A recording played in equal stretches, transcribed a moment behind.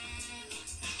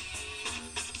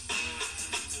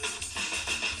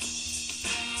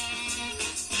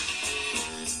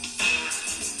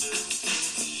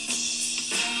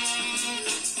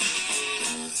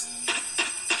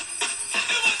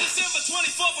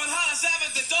on Hollis Ave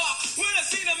at the dark. When I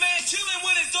seen a man chilling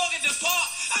with his dog at the park,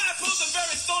 I approached him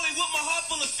very slowly with my heart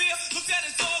full of fear. Looked at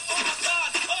his dog, oh my God,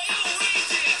 a ill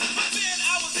reindeer. But then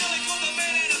I was yelling 'cause the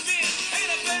man had a beard and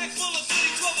a bag full of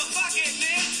goodies, 12 o'clock at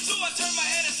near. So I turned my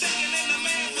head a second and the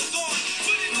man was gone.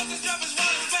 But he must have dropped his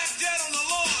wallet back dead on the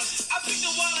lawn. I picked the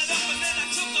wallet up and then I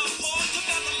took the pawn, took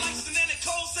out the lights and then it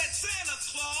cold said Santa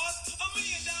Claus. $1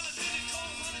 million in it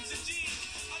cold, hundreds of G's.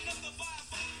 Enough to buy a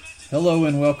phone match. Hello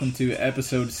and welcome to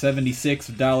episode 76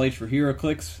 of Dial H for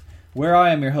HeroClix, where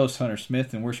I am your host Hunter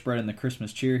Smith, and we're spreading the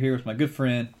Christmas cheer here with my good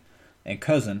friend and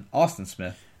cousin Austin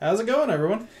Smith. How's it going,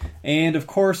 everyone? And of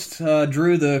course,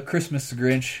 Drew the Christmas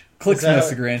Grinch, Clicksmith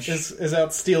the Grinch, is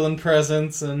out stealing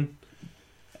presents and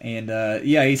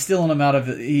yeah, he's stealing them out of.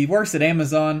 He works at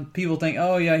Amazon. People think,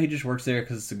 oh yeah, he just works there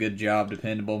because it's a good job,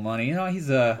 dependable money. You know,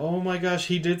 he's oh my gosh,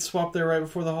 he did swap there right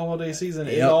before the holiday season.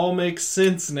 Yep. It all makes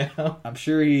sense now. I'm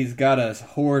sure he's got a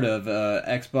horde of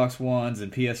Xbox Ones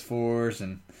and PS4s,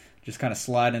 and just kind of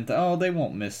slide into. Oh, they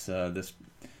won't miss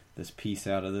this piece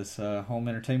out of this home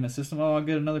entertainment system. Oh, I'll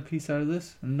get another piece out of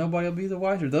this, and nobody will be the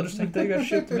wiser. They'll just think they got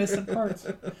shipped missing parts.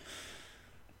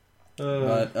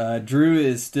 But Drew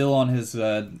is still on his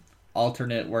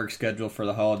alternate work schedule for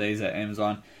the holidays at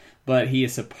Amazon, but he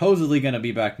is supposedly going to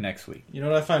be back next week. You know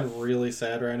what I find really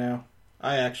sad right now?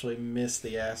 I actually miss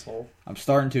the asshole. I'm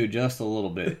starting to adjust a little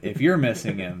bit. If you're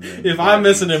missing him, then if I'm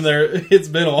missing him there, it's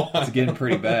been a while. It's getting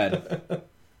pretty bad.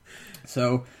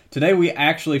 So today we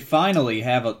actually finally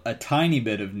have a tiny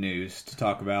bit of news to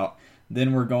talk about.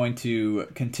 Then we're going to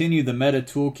continue the Meta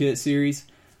Toolkit series.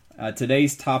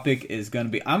 Today's topic is going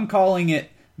to be, I'm calling it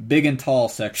Big and Tall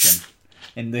section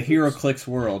in the HeroClix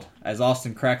world, as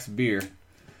Austin cracks a beer.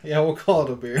 Yeah, we'll call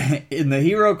it a beer. In the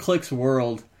HeroClix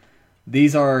world,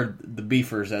 these are the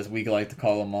beefers, as we like to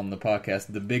call them on the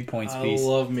podcast, the big points piece. I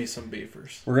love me some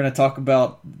beefers. We're going to talk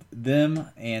about them,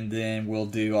 and then we'll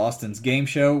do Austin's game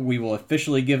show. We will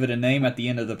officially give it a name at the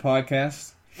end of the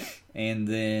podcast, and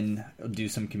then do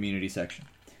some community section.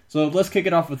 So let's kick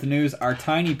it off with the news. Our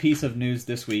tiny piece of news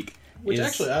this week.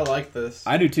 Actually, I like this.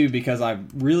 I do too, because I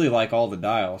really like all the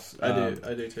dials. I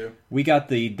do too. We got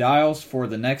the dials for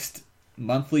the next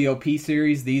monthly OP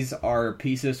series. These are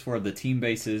pieces for the team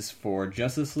bases for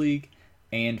Justice League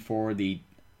and for the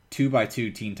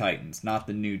 2x2 Teen Titans. Not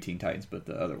the new Teen Titans, but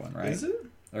the other one, right? Is it?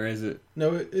 Or is it?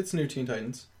 No, it's New Teen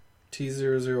Titans.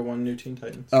 T001 New Teen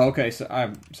Titans. Oh, okay. So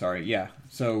I'm sorry. Yeah.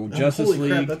 So Justice holy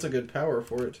League. Crap, that's a good power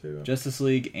for it too. Justice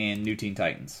League and New Teen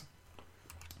Titans.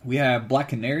 We have Black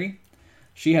Canary.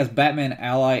 She has Batman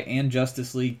Ally and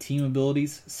Justice League team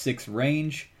abilities, 6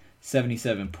 range,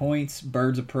 77 points,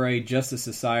 Birds of Prey, Justice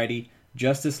Society,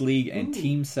 Justice League, and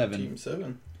Team 7. Team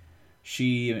 7.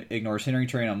 She ignores Henry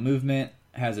Terrain on movement,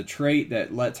 has a trait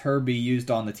that lets her be used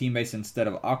on the team base instead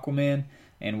of Aquaman,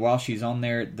 and while she's on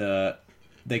there,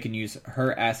 they can use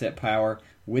her asset power,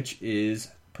 which is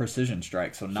Precision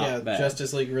Strike, so not bad.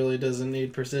 Justice League really doesn't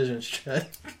need Precision Strike.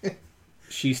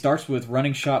 She starts with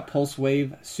Running Shot, Pulse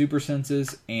Wave, Super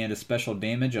Senses, and a special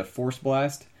damage of Force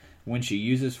Blast. When she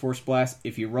uses Force Blast,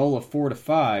 if you roll a 4 to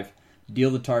 5, deal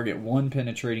the target 1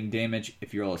 penetrating damage.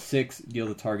 If you roll a 6, deal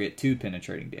the target 2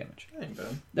 penetrating damage. Ain't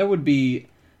bad. That would be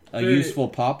a useful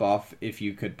pop-off if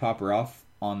you could pop her off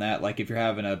on that. Like if you're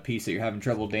having a piece that you're having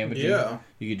trouble damaging,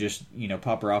 you could just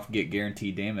pop her off and get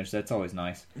guaranteed damage. That's always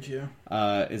nice. Yeah.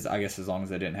 I guess as long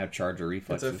as I didn't have charge or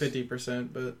reflexes. It's a 50%,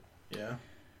 but yeah.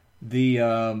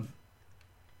 The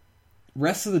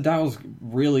rest of the dial's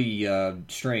really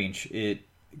strange.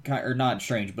 Or not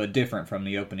strange, but different from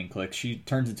the opening click. She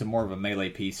turns into more of a melee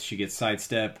piece. She gets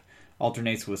sidestep,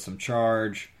 alternates with some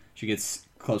charge. She gets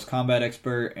close combat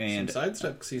expert and some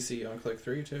sidestep CC on click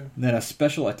 3 too. Then a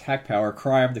special attack power,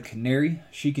 Cry of the Canary.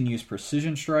 She can use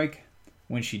Precision Strike.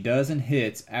 When she does and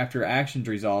hits, after actions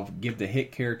resolve, give the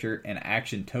hit character an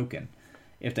action token.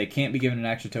 If they can't be given an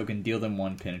action token, deal them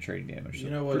 1 penetrating damage. You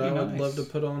know what I would love to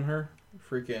put on her?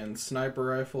 Freaking sniper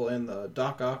rifle and the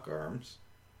Doc Ock arms.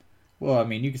 Well, I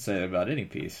mean, you could say that about any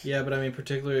piece. Yeah, but I mean,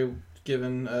 particularly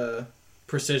given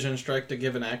Precision Strike to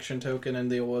give an action token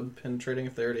and the 1 penetrating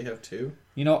if they already have 2.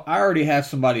 You know, I already have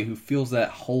somebody who fills that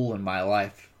hole in my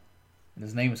life. And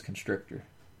his name is Constrictor.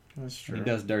 That's true. He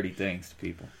does dirty things to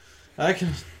people.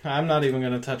 I'm not even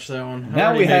going to touch that one.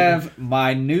 Now we have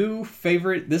my new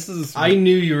favorite. I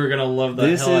knew you were going to love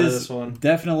the hell out of this one.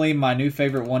 Definitely my new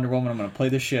favorite Wonder Woman. I'm going to play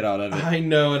the shit out of it. I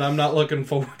know, and I'm not looking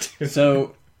forward to it.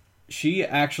 So, she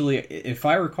actually, if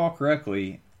I recall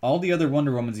correctly, all the other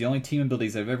Wonder Womans, the only team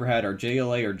abilities I've ever had are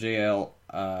JLA or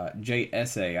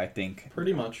JSA, I think.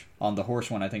 Pretty much. On the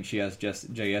horse one, I think she has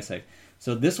just JSA.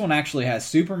 So this one actually has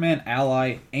Superman,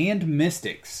 Ally, and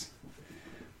Mystics.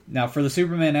 Now, for the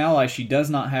Superman ally, she does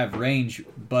not have range,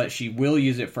 but she will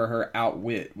use it for her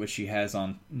outwit, which she has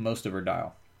on most of her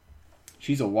dial.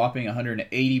 She's a whopping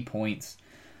 180 points,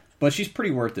 but she's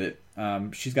pretty worth it.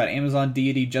 She's got Amazon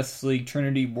Deity, Justice League,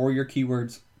 Trinity, Warrior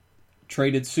keywords,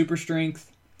 traded Super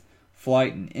Strength,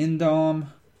 Flight, and Indom.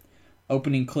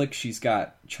 Opening click, she's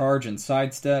got Charge and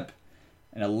Sidestep,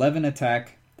 an 11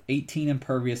 attack, 18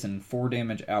 impervious, and 4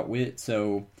 damage outwit.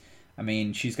 So, I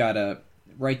mean, she's got a...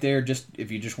 Right there, just if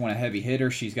you just want a heavy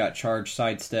hitter, she's got Charge,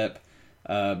 Sidestep.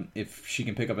 If she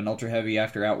can pick up an Ultra Heavy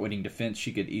after outwitting defense,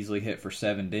 she could easily hit for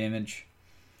 7 damage.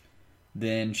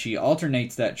 Then she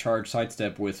alternates that Charge,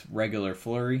 Sidestep with regular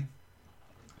Flurry.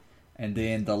 And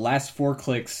then the last 4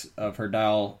 clicks of her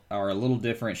dial are a little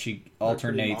different. She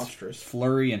alternates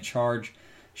Flurry and Charge.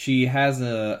 She has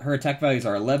her attack values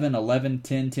are 11, 11,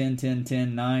 10, 10, 10,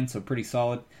 10, 9, so pretty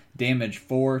solid. Damage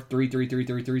 4, 3, 3, 3,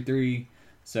 3, 3, 3.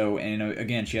 So, and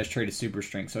again, she has traded Super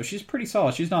Strength. So she's pretty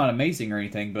solid. She's not amazing or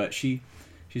anything, but she's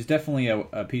definitely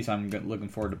a piece I'm looking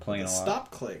forward to playing a lot.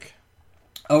 Stop click.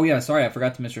 Oh, yeah, sorry, I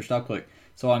forgot to miss her stop click.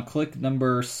 So on click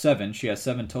number 7, she has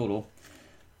 7 total.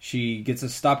 She gets a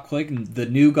stop click, and the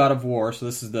new God of War, so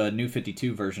this is the new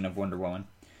 52 version of Wonder Woman.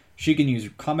 She can use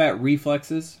combat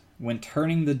reflexes. When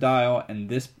turning the dial and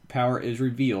this power is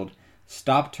revealed,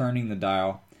 stop turning the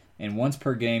dial, and once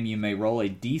per game you may roll a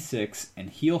d6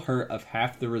 and heal her of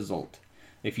half the result.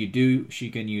 If you do, she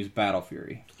can use Battle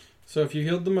Fury. So if you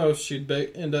healed the most, she'd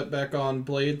end up back on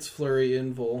Blades, Flurry,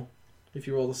 Invul, if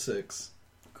you roll a 6.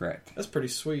 Correct. That's pretty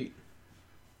sweet.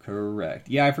 Correct.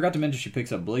 Yeah, I forgot to mention she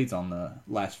picks up Blades on the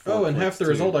last 4 Oh, and half the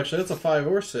too. result, actually. That's a 5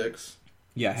 or 6.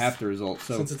 Yeah, half the result.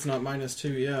 So since it's not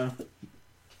 -2, yeah.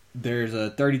 There's a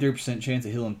 33% chance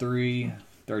of healing 3,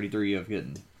 33 of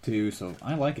getting 2, so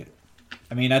I like it.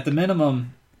 I mean, at the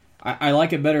minimum, I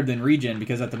like it better than regen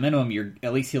because at the minimum you're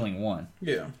at least healing 1.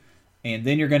 Yeah. And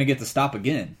then you're going to get the stop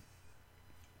again.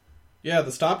 Yeah,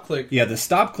 the stop click. Yeah, the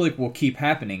stop click will keep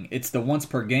happening. It's the once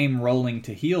per game rolling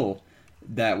to heal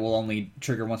that will only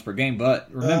trigger once per game.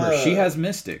 But remember, she has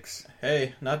Mystics.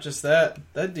 Hey, not just that.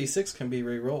 That D6 can be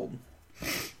re-rolled.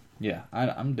 Yeah,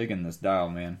 I'm digging this dial,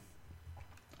 man.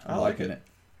 I'm I like liking it.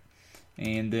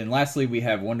 And then lastly, we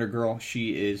have Wonder Girl.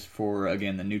 She is for,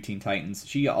 again, the new Teen Titans.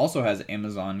 She also has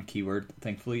Amazon keyword,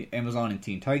 thankfully. Amazon and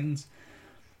Teen Titans.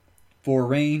 For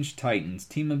range, Titans,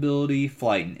 team ability,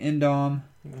 flight, and Indom.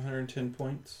 110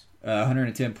 points.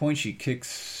 110 points.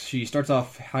 She starts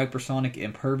off hypersonic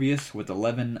impervious with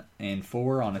 11 and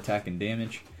 4 on attack and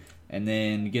damage. And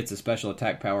then gets a special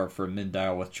attack power for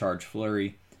mid-dial with Charge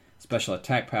Flurry. Special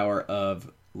attack power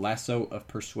of Lasso of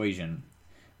Persuasion.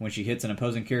 When she hits an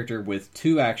opposing character with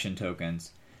 2 action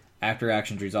tokens, after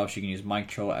actions resolve, she can use Mind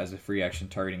Control as a free action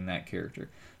targeting that character.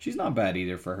 She's not bad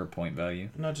either for her point value.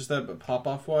 Not just that, but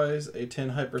pop-off wise, a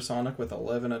 10 hypersonic with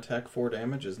 11 attack, 4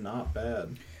 damage is not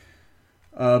bad.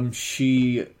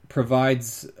 She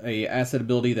provides a asset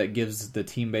ability that gives the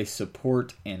team base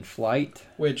support and flight.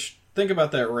 Which, think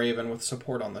about that Raven with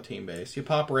support on the team base. You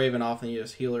pop Raven off and you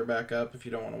just heal her back up if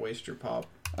you don't want to waste your pop.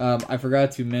 I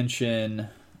forgot to mention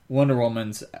Wonder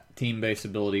Woman's team-based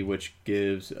ability, which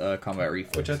gives combat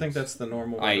reflex. Which I think that's the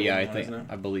normal Wonder Woman, isn't it?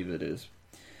 I believe it is.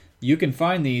 You can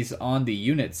find these on the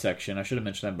unit section. I should have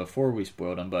mentioned that before we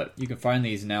spoiled them, but you can find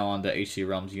these now on the HC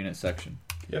Realms unit section.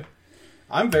 Yeah.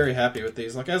 I'm very happy with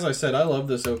these. Like, as I said, I love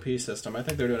this OP system. I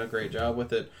think they're doing a great job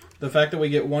with it. The fact that we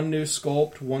get one new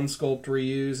sculpt, one sculpt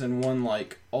reuse, and one,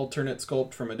 like, alternate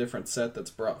sculpt from a different set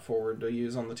that's brought forward to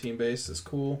use on the team base is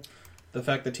cool. The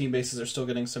fact that team bases are still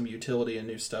getting some utility and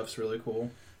new stuff's really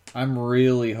cool. I'm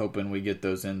really hoping we get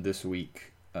those in this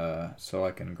week, so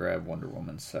I can grab Wonder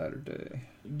Woman Saturday.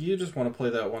 You just want to play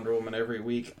that Wonder Woman every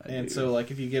week, so like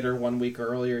if you get her 1 week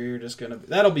earlier, you're just gonna.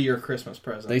 That'll be your Christmas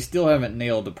present. They still haven't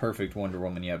nailed the perfect Wonder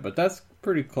Woman yet, but that's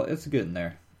pretty close. It's good in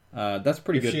there. That's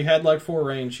pretty good. If she had like 4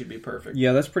 range, she'd be perfect.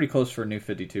 Yeah, that's pretty close for a new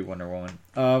 52 Wonder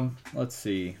Woman. Let's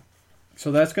see.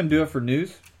 So that's gonna do it for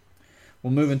news.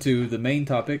 We'll move into the main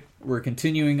topic. We're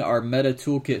continuing our Meta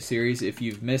Toolkit series. If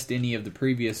you've missed any of the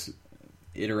previous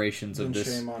iterations of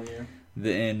this, shame on you.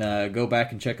 Then go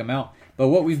back and check them out. But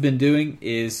what we've been doing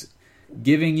is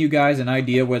giving you guys an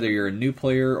idea, whether you're a new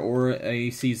player or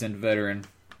a seasoned veteran,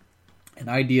 an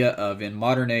idea of, in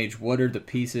modern age, what are the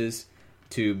pieces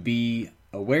to be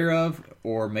aware of,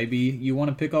 or maybe you want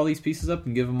to pick all these pieces up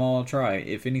and give them all a try.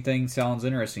 If anything sounds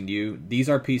interesting to you, these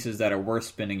are pieces that are worth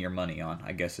spending your money on,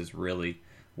 I guess is really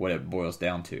what it boils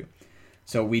down to.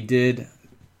 So we did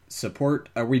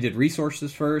we did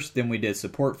resources first, then we did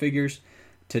support figures.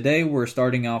 Today we're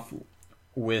starting off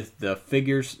with the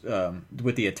figures,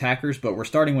 with the attackers, but we're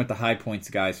starting with the high points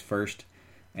guys first,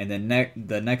 and then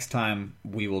the next time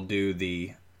we will do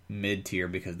the mid tier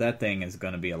because that thing is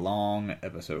going to be a long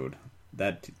episode.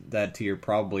 That tier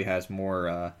probably has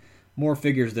more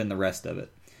figures than the rest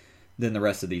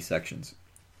of these sections.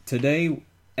 Today,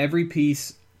 every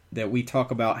piece that we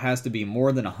talk about has to be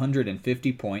more than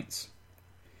 150 points,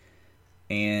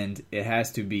 and it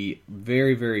has to be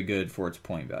very, very good for its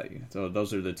point value. So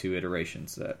those are the two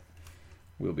iterations that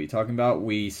we'll be talking about.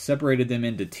 We separated them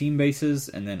into team bases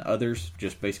and then others,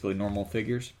 just basically normal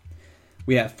figures.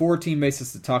 We have 4 team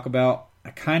bases to talk about. I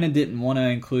kind of didn't want to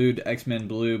include X-Men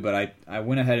Blue, but I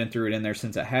went ahead and threw it in there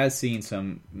since it has seen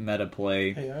some meta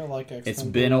play. Hey, I like X-Men It's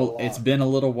Blue been a lot. it's been a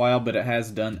little while, but it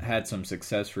has had some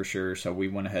success for sure. So we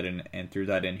went ahead and threw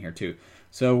that in here too.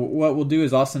 So what we'll do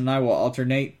is Austin and I will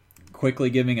alternate, quickly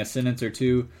giving a sentence or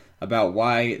two about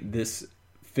why this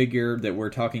figure that we're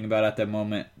talking about at that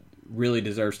moment really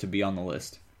deserves to be on the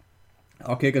list.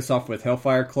 I'll kick us off with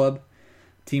Hellfire Club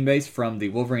team base from the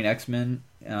Wolverine X-Men.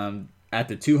 At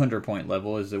the 200 point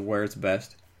level is where it's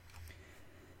best.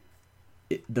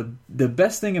 The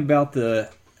best thing about the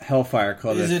Hellfire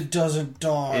Club is it doesn't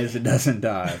die.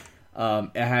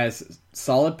 It has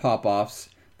solid pop-offs.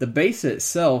 The base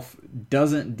itself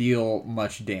doesn't deal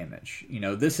much damage. You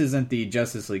know, this isn't the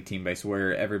Justice League team base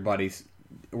where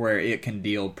it can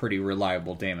deal pretty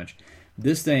reliable damage.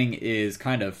 This thing is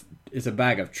is a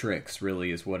bag of tricks,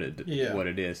 really, is what it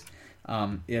is.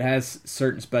 It has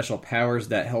certain special powers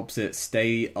that helps it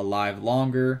stay alive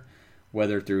longer,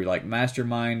 whether through like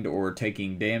Mastermind or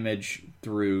taking damage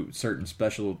through certain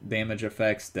special damage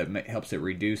effects that helps it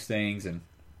reduce things. And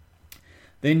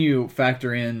then you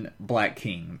factor in Black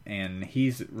King, and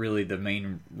he's really the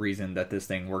main reason that this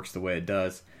thing works the way it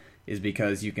does, is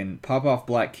because you can pop off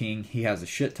Black King. He has a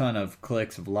shit ton of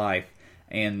clicks of life,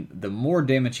 and the more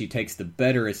damage he takes, the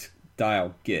better his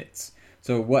style gets.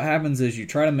 So what happens is you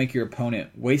try to make your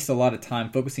opponent waste a lot of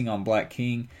time focusing on Black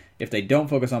King. If they don't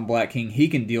focus on Black King, he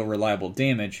can deal reliable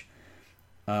damage.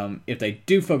 If they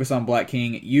do focus on Black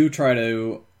King, you try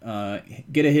to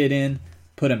get a hit in,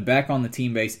 put him back on the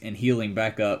team base, and heal him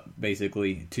back up,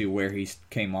 basically, to where he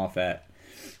came off at.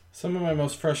 Some of my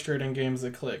most frustrating games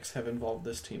that clicks have involved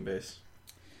this team base.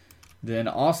 Then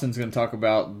Austin's going to talk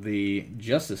about the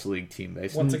Justice League team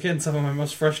base. Once again, some of my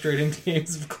most frustrating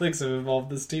games of clicks have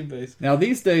involved this team base. Now,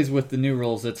 these days with the new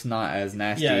rules, it's not as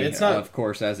nasty, it's not, of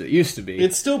course, as it used to be.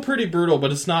 It's still pretty brutal,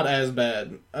 but it's not as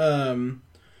bad.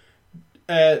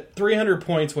 At 300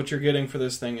 points, what you're getting for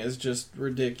this thing is just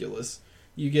ridiculous.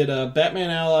 You get a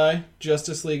Batman ally,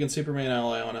 Justice League, and Superman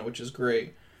ally on it, which is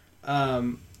great.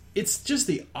 It's just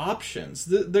the options.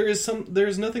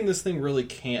 There's nothing this thing really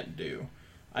can't do.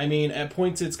 I mean, at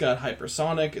points it's got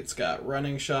hypersonic, it's got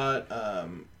running shot,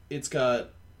 it's got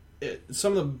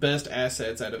some of the best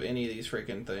assets out of any of these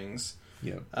freaking things.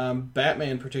 Yep.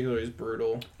 Batman particularly is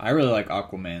brutal. I really like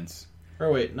Aquaman's.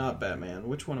 Or wait, not Batman.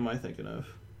 Which one am I thinking of?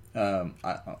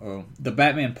 The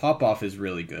Batman pop-off is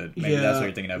really good. Maybe that's what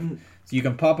you're thinking of. So you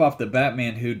can pop off the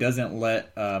Batman who doesn't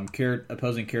let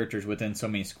opposing characters within so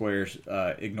many squares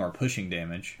ignore pushing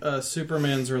damage.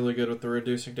 Superman's really good with the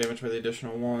reducing damage by the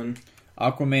additional 1.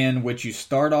 Aquaman, which you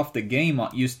start off the game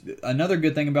on. Another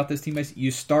good thing about this team base, you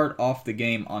start off the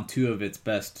game on 2 of its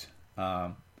best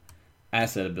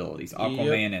asset abilities,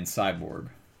 Aquaman and Cyborg.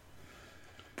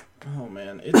 Oh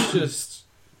man, it's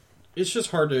just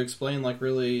hard to explain. Like,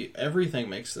 really, everything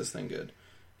makes this thing good.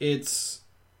 It's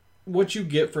what you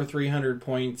get for 300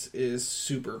 points is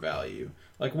super value.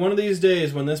 Like, one of these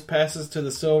days, when this passes to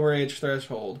the Silver Age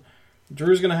threshold,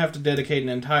 Drew's going to have to dedicate an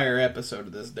entire episode to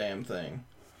this damn thing.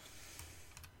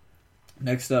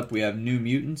 Next up, we have New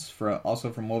Mutants, also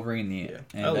from Wolverine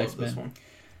and I love X-Men. this one.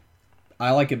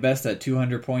 I like it best at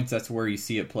 200 points. That's where you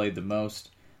see it played the most.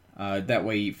 That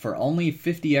way, for only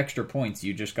 50 extra points,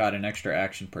 you just got an extra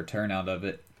action per turn out of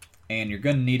it. And you're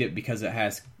going to need it because it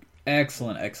has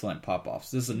excellent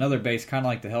pop-offs. This is another base, kind of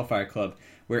like the Hellfire Club,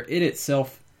 where it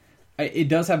itself... It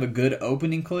does have a good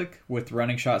opening click with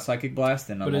Running Shot, Psychic Blast,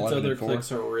 and but its other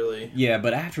clicks are really... Yeah,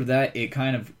 but after that,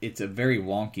 it's a very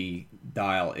wonky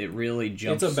dial. It really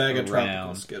jumps around. It's a bag of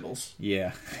tropical Skittles.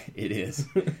 Yeah, it is.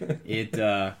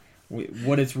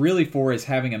 What it's really for is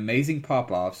having amazing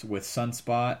pop-offs with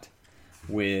Sunspot,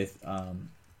 with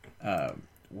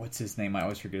what's his name? I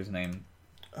always forget his name.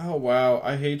 Oh wow,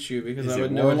 I hate you because Is I it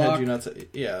would know it had Warlock? you not say.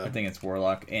 Yeah, I think it's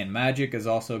Warlock. And Magic is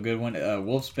also a good one.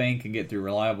 Wolfsbane can get through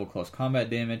reliable close combat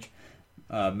damage.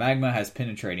 Magma has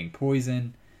penetrating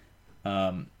poison.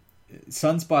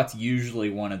 Sunspot's usually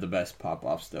one of the best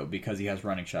pop-offs, though, because he has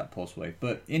Running Shot, Pulse Wave.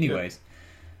 But anyways,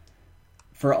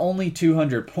 for only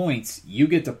 200 points, you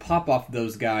get to pop off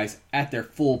those guys at their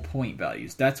full point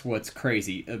values. That's what's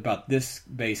crazy about this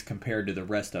base compared to the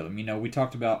rest of them. You know, we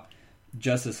talked about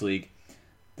Justice League,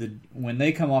 when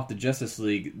they come off the Justice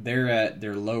League, they're at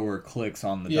their lower clicks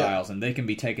on the dials, and they can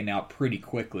be taken out pretty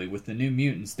quickly. With the New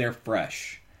Mutants, they're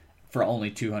fresh for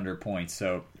only 200 points.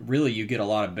 So really, you get a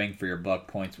lot of bang for your buck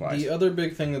points-wise. The other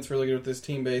big thing that's really good with this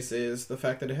team base is the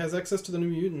fact that it has access to the New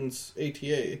Mutants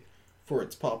ATA for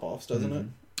its pop-offs, doesn't it?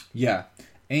 Yeah,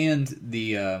 and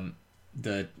the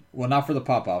well, not for the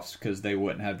pop-offs because they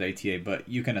wouldn't have the ATA, but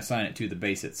you can assign it to the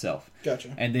base itself.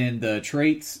 Gotcha. And then the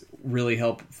traits really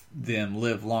help them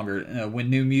live longer. When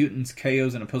New Mutants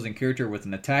KOs an opposing character with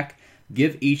an attack,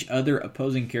 give each other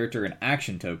opposing character an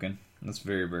action token. That's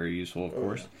very, very useful, of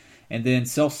course. Yeah. And then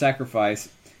self-sacrifice.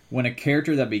 When a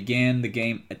character that began the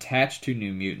game attached to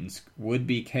New Mutants would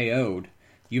be KO'd,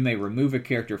 you may remove a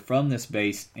character from this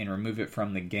base and remove it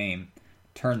from the game.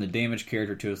 Turn the damaged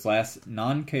character to its last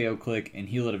non-KO click and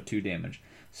heal it of 2 damage.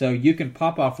 So you can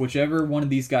pop off whichever one of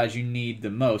these guys you need the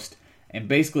most and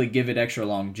basically give it extra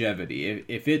longevity.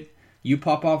 If you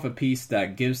pop off a piece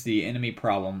that gives the enemy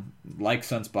problem, like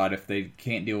Sunspot if they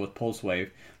can't deal with Pulse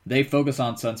Wave, they focus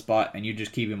on Sunspot and you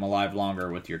just keep him alive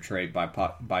longer with your trait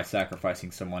by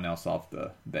sacrificing someone else off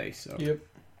the base. So, yep.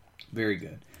 Very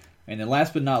good. And then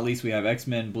last but not least, we have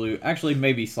X-Men Blue. Actually,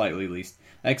 maybe slightly least.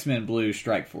 X-Men Blue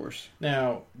Strike Force.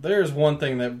 Now, there's one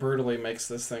thing that brutally makes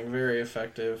this thing very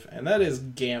effective, and that is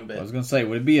Gambit. I was going to say,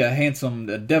 would it be a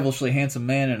devilishly handsome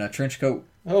man in a trench coat?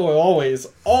 Oh,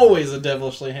 always a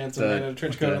devilishly handsome man in a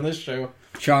trench coat on this show.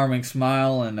 Charming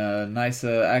smile and a nice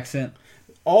accent.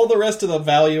 All the rest of the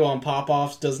value on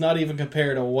pop-offs does not even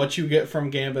compare to what you get from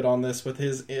Gambit on this with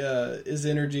his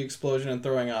energy explosion and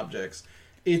throwing objects.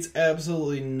 It's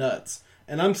absolutely nuts.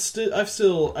 And I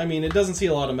mean, it doesn't see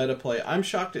a lot of meta play. I'm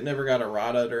shocked it never got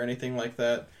errata or anything like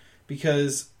that,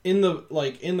 because in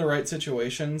the right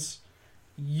situations,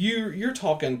 you're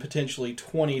talking potentially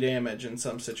 20 damage in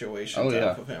some situations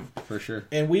off of him. For sure.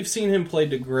 And we've seen him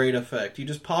played to great effect. You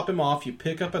just pop him off, you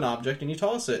pick up an object, and you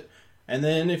toss it. And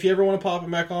then if you ever want to pop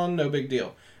him back on, no big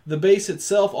deal. The base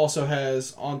itself also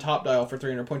has, on top dial for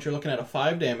 300 points, you're looking at a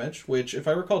 5 damage, which, if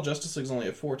I recall, Justice League's only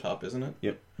at 4 top, isn't it?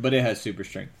 Yep, but it has super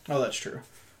strength. Oh, that's true.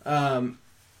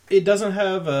 It doesn't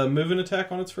have a moving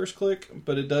attack on its first click,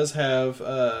 but it does have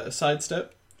a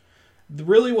sidestep.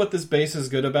 Really what this base is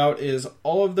good about is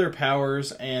all of their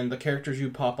powers and the characters you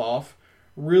pop off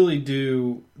really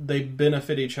they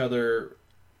benefit each other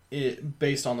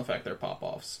based on the fact they're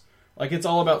pop-offs. Like, it's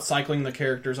all about cycling the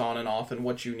characters on and off and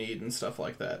what you need and stuff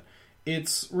like that.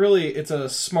 It's a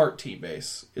smart team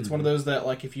base. It's one of those that,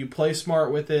 like, if you play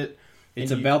smart with it...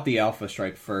 It's about the Alpha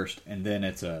Strike first, and then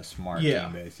it's a smart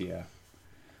team base,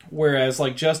 Whereas,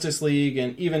 like, Justice League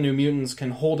and even New Mutants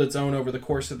can hold its own over the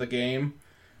course of the game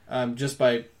just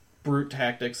by brute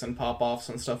tactics and pop-offs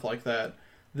and stuff like that.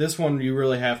 This one you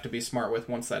really have to be smart with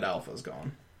once that alpha's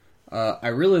gone. I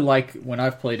really like, when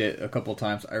I've played it a couple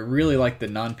times, I really like the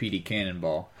non-PD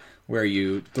Cannonball, where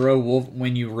you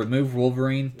when you remove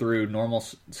Wolverine through normal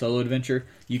solo adventure,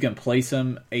 you can place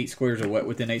him 8 squares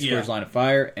within 8 squares line of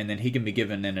fire, and then he can be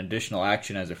given an additional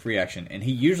action as a free action, and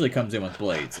he usually comes in with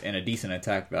blades and a decent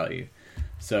attack value.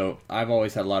 So I've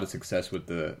always had a lot of success with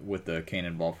the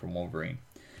Cannonball from Wolverine.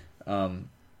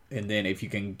 And then if you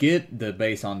can get the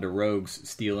base onto Rogue's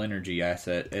Steel Energy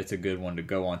asset, it's a good one to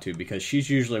go onto, because she's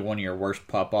usually one of your worst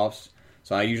pop-offs.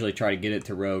 So I usually try to get it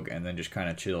to Rogue and then just kind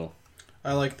of chill.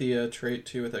 I like the trait,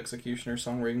 too, with Executioner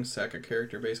Song, where you can sack a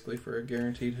character basically for a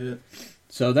guaranteed hit.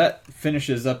 So that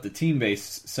finishes up the team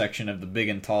base section of the Big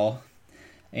and Tall.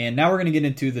 And now we're going to get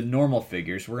into the normal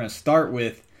figures. We're going to start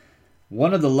with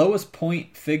one of the lowest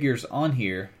point figures on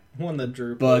here, one that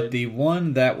Drew but played. the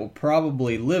one that will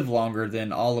probably live longer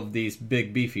than all of these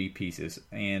big beefy pieces,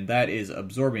 and that is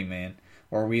Absorbing Man,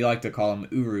 or we like to call him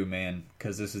Uru Man,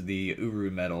 because this is the Uru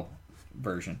Metal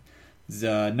version. It's,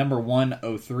 number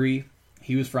 103.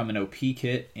 He was from an OP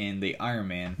kit in the Iron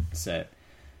Man set.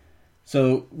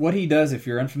 So what he does, if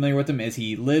you're unfamiliar with him, is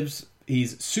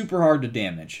he's super hard to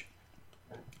damage.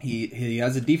 He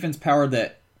has a defense power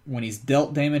that when he's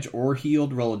dealt damage or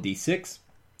healed, roll a d6.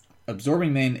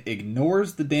 Absorbing Man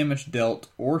ignores the damage dealt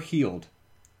or healed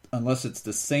unless it's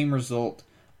the same result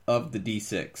of the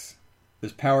d6.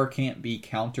 This power can't be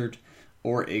countered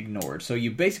or ignored. So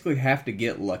you basically have to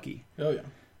get lucky. Oh,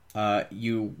 yeah.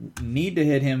 You need to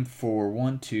hit him for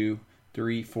 1, 2,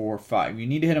 3, 4, 5. You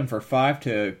need to hit him for 5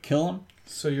 to kill him.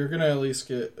 So you're going to at least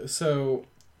get... So,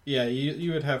 yeah,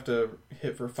 you would have to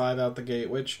hit for 5 out the gate,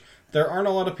 which there aren't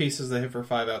a lot of pieces that hit for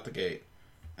 5 out the gate.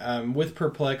 With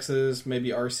Perplexes, maybe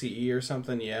RCE or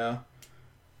something, yeah.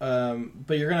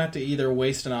 But you're going to have to either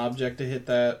waste an object to hit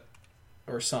that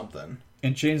or something.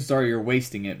 And chances are you're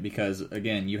wasting it because,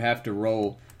 again, you have to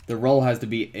roll the roll has to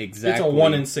be exactly. It's a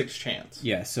 1 in 6 chance.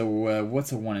 Yeah. So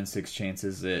what's a 1 in 6 chance?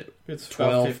 Is it It's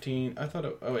 12? about 15. I thought.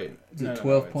 Oh wait, Is it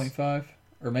 12.5?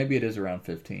 Or maybe it is around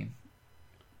 15.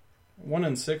 1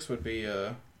 in 6 would be.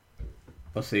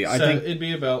 Let's see. I think it'd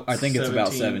be about. I think it's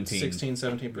about 17. 16,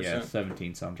 17%. Yeah,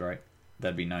 17 sounds right.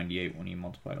 That'd be 98 when you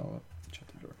multiply it all up. Shut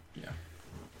the door.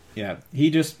 Yeah.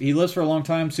 He lives for a long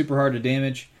time. Super hard to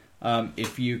damage.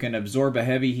 If you can absorb a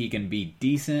heavy, he can be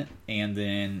decent. And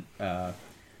then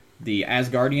the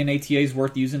Asgardian ATA is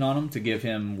worth using on him to give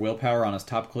him willpower on his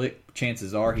top click.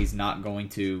 Chances are he's not going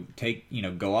to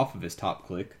go off of his top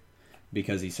click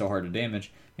because he's so hard to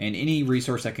damage. And any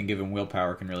resource that can give him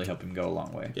willpower can really help him go a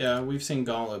long way. Yeah, we've seen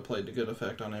Gauntlet played to good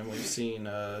effect on him. We've seen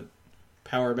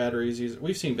power batteries used.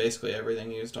 We've seen basically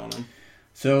everything used on him.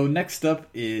 So next up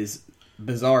is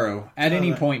Bizarro at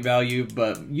any point value,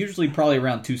 but usually probably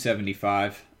around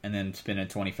 275, and then spending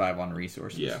 25 on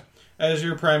resources. Yeah. As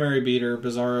your primary beater,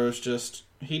 Bizarro's just...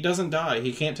 He doesn't die.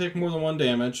 He can't take more than 1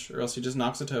 damage, or else he just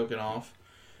knocks a token off.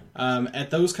 At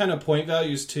those kind of point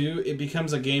values, too, it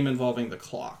becomes a game involving the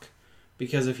clock.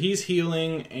 Because if he's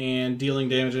healing and dealing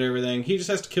damage and everything, he just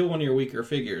has to kill one of your weaker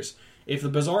figures. If the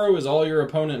Bizarro is all your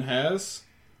opponent has,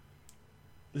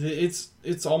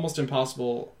 it's almost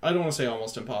impossible. I don't want to say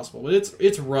almost impossible, but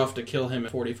it's rough to kill him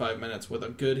in 45 minutes with a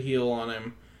good heal on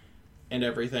him and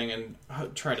everything and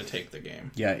try to take the game.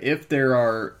 Yeah, if there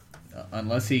are,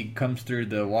 unless he comes through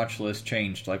the watch list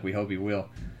changed, like we hope he will,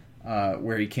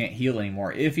 where he can't heal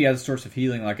anymore. If he has a source of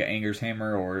healing like an Anger's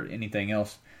Hammer or anything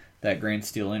else that grants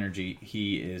steel energy,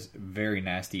 he is very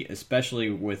nasty,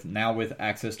 especially with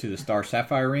access to the Star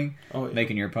Sapphire Ring,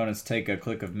 making your opponents take a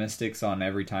click of Mystics on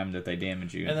every time that they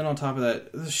damage you. And then on top of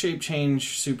that, the Shape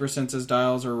Change Super Senses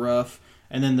dials are rough,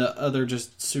 and then the other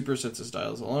just Super Senses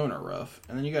dials alone are rough.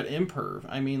 And then you got Imperv.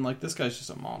 I mean, like, this guy's just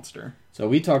a monster. So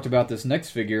we talked about this next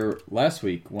figure last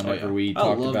week whenever we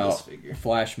talked about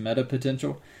Flash meta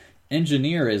potential.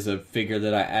 Engineer is a figure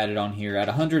that I added on here at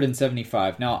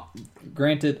 175. Now,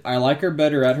 granted, I like her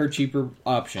better at her cheaper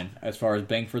option as far as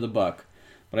bang for the buck,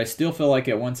 but I still feel like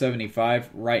at 175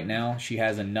 right now she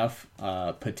has enough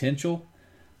potential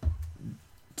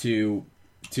to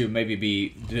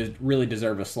maybe really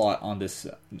deserve a slot on this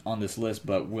list.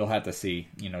 But we'll have to see.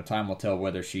 Time will tell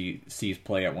whether she sees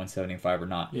play at 175 or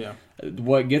not. Yeah.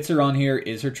 What gets her on here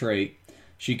is her trait.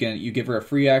 You give her a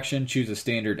free action, choose a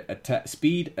standard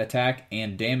speed, attack,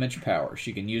 and damage power.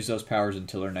 She can use those powers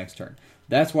until her next turn.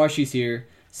 That's why she's here.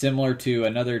 Similar to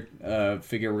another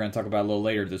figure we're going to talk about a little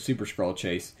later, the Super Skrull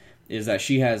Chase, is that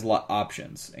she has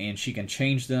options, and she can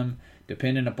change them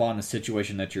depending upon the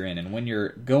situation that you're in. And when you're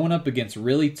going up against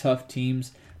really tough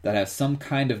teams that have some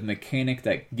kind of mechanic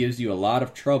that gives you a lot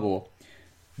of trouble,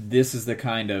 this is the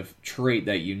kind of trait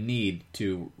that you need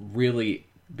to really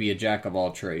be a jack of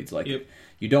all trades.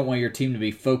 You don't want your team to be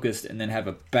focused and then have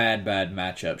a bad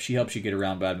matchup. She helps you get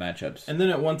around bad matchups. And then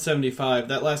at 175,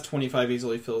 that last 25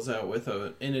 easily fills out with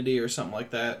an entity or something like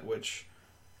that, which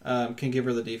can give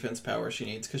her the defense power she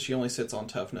needs because she only sits on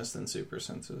toughness than super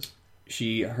senses.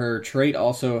 Her trait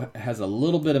also has a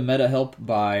little bit of meta help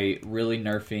by really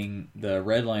nerfing the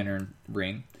Red Lantern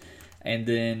ring. And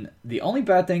then the only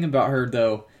bad thing about her,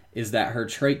 though, is that her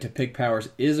trait to pick powers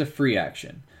is a free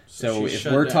action. So if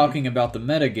we're talking about the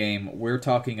meta game, we're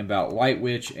talking about White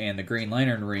Witch and the Green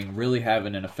Lantern ring really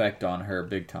having an effect on her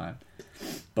big time.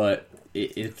 But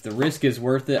if the risk is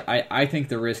worth it, I think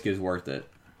the risk is worth it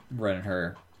running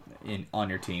her on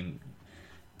your team.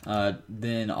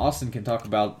 Then Austin can talk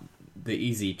about the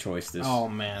easy choice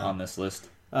on this list.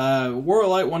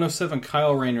 Warlight 107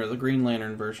 Kyle Rayner, the Green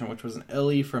Lantern version, which was an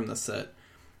LE from the set.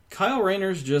 Kyle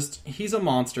Rayner's he's a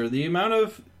monster. The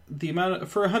amount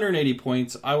for 180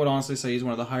 points, I would honestly say he's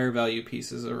one of the higher value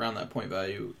pieces around that point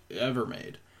value ever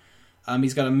made.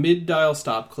 He's got a mid-dial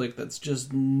stop click that's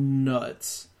just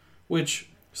nuts. Which,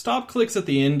 stop clicks at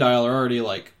the end dial are already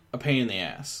like a pain in the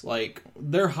ass. Like,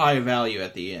 they're high value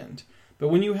at the end. But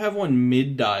when you have one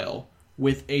mid-dial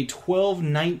with a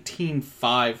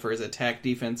 12-19-5 for his attack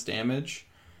defense damage,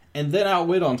 and then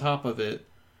outwit on top of it,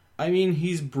 I mean,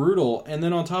 he's brutal. And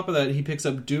then on top of that, he picks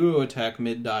up duo attack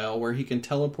mid-dial, where he can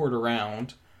teleport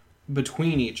around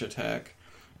between each attack.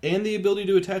 And the ability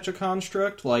to attach a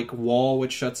construct, like Wall,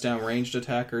 which shuts down ranged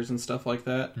attackers and stuff like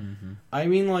that. Mm-hmm. I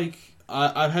mean,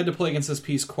 I've had to play against this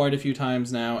piece quite a few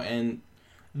times now, and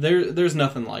there's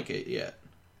nothing like it yet.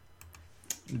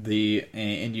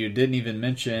 And you didn't even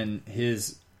mention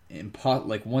his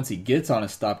once he gets on a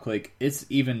stop click, it's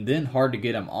even then hard to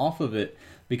get him off of it,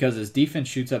 because his defense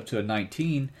shoots up to a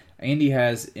 19, and he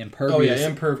has impervious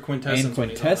imperv quintessence. and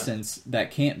quintessence that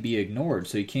can't be ignored,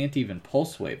 so you can't even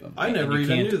pulse wave him. I never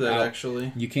even knew that,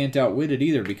 actually. You can't outwit it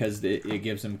either because it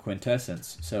gives him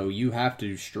quintessence. So you have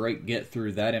to straight get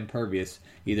through that impervious,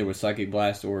 either with Psychic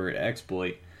Blast or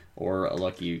Exploit, or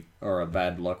a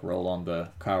bad luck roll on the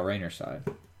Kyle Rayner side.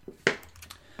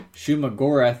 Shuma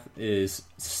Gorath is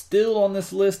still on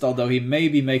this list, although he may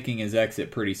be making his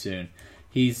exit pretty soon.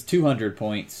 He's 200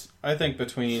 points. I think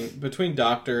between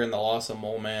Doctor and the loss of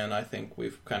Mole Man, I think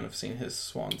we've kind of seen his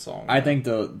swan song. I think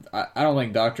I don't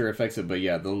think Doctor affects it, but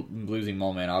yeah, the losing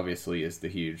Mole Man obviously is the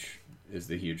huge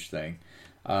thing.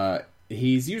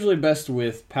 He's usually best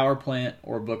with Power Plant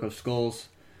or Book of Skulls.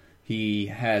 He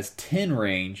has 10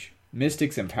 range,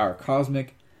 Mystics, and Power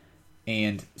Cosmic,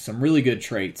 and some really good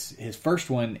traits. His first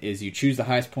one is you choose the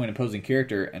highest point opposing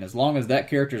character, and as long as that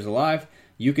character is alive,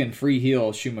 you can free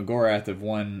heal Shuma Gorath of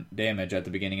 1 damage at the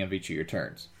beginning of each of your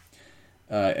turns.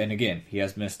 And again, he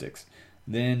has Mystics.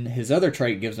 Then his other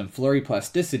trait gives him Flurry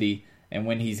Plasticity, and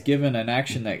when he's given an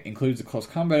action that includes a close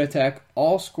combat attack,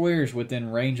 all squares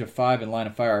within range of 5 in line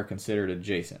of fire are considered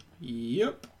adjacent.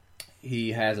 Yep.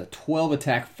 He has a 12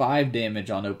 attack, 5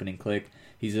 damage on opening click.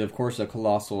 He's, of course, a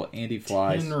Colossal, and he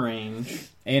flies. 10 range.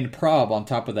 And Prob on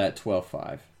top of that,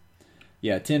 12-5.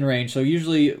 Yeah, 10 range. So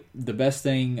usually the best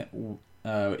thing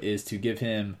is to give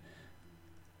him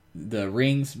the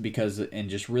rings and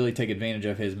just really take advantage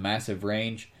of his massive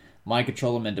range. Mind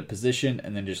control him into position,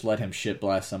 and then just let him shit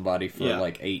blast somebody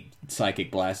for 8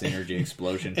 Psychic Blast Energy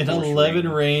Explosion. An 11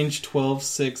 range,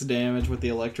 12-6 damage with the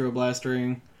Electroblast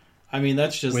ring. I mean,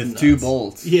 that's just with nuts. 2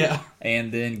 bolts. Yeah.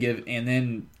 And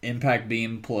then Impact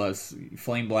Beam plus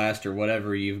Flame Blast or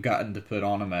whatever you've gotten to put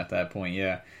on him at that point.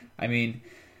 Yeah. I mean,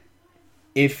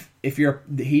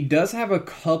 he does have a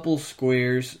couple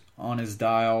squares on his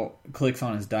dial, clicks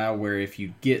on his dial, where if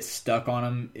you get stuck on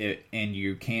him and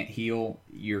you can't heal,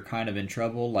 you're kind of in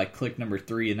trouble. Like click number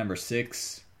 3 and number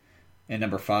 6 and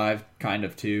number 5, kind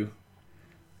of too.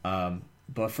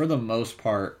 But for the most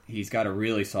part, he's got a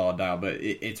really solid dial. But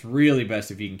it's really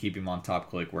best if you can keep him on top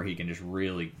click, where he can just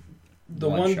really. The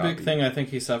one big thing I think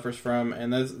he suffers from,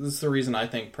 and this is the reason I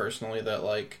think personally that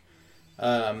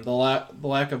the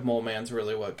lack of Mole Man's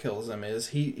really what kills him, is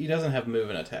he doesn't have move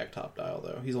and attack top dial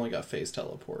though. He's only got phase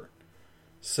teleport.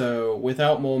 So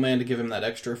without Mole Man to give him that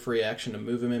extra free action to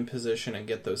move him in position and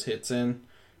get those hits in,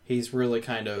 he's really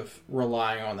kind of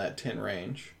relying on that 10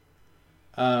 range.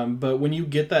 But when you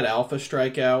get that Alpha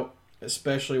Strike out,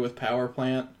 especially with Power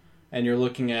Plant, and you're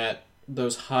looking at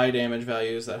those high damage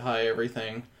values, that high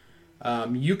everything,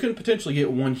 you can potentially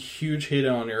get one huge hit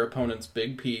on your opponent's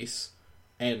big piece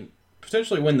and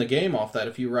potentially win the game off that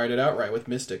if you ride it outright with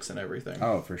Mystics and everything.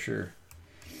 Oh, for sure.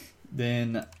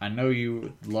 Then I know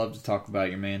you love to talk about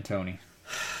your man Tony.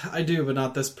 I do, but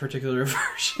not this particular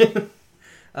version.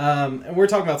 And we're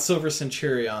talking about Silver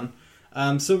Centurion.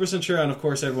 Silver Centurion, of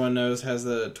course, everyone knows, has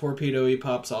the torpedo he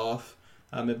pops off.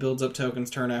 It builds up tokens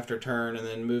turn after turn, and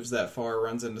then moves that far,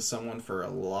 runs into someone for a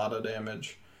lot of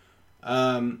damage.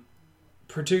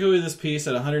 Particularly this piece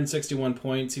at 161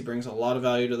 points, he brings a lot of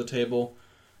value to the table.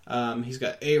 He's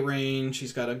got 8 range,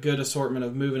 he's got a good assortment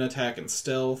of move and attack and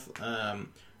stealth.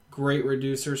 Great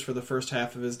reducers for the first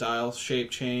half of his dial, shape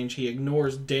change. He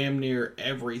ignores damn near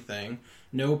everything.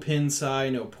 No pin psi,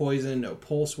 no poison, no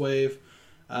pulse wave.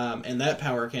 And that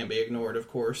power can't be ignored, of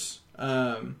course.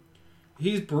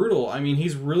 He's brutal. I mean,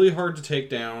 he's really hard to take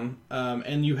down,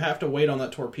 and you have to wait on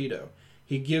that torpedo.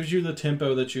 He gives you the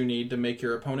tempo that you need to make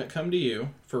your opponent come to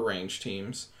you for range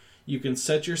teams. You can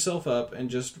set yourself up and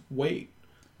just wait.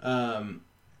 I've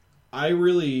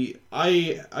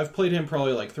played him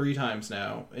probably like 3 times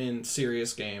now in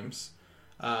serious games.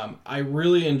 I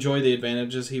really enjoy the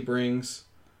advantages he brings.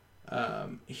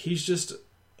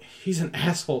 He's an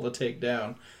asshole to take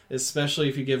down, especially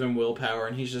if you give him willpower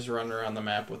and he's just running around the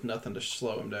map with nothing to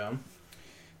slow him down.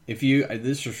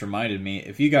 This just reminded me,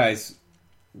 if you guys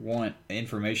want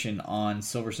information on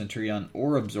Silver Centurion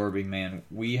or Absorbing Man,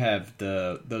 we have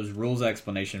those rules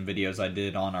explanation videos I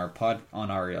did on our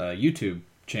YouTube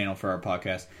channel for our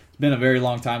podcast. It's been a very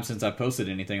long time since I posted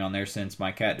anything on there since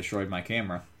my cat destroyed my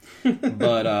camera.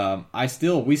 But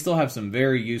we still have some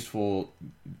very useful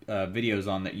videos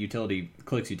on the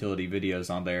Clicks utility videos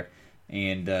on there,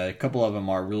 and a couple of them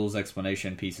are rules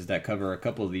explanation pieces that cover a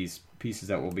couple of these pieces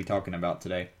that we'll be talking about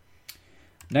today.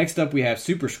 Next up, we have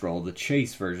Super Scroll, the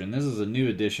Chase version. This is a new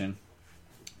addition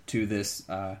to this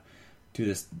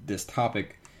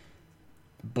topic,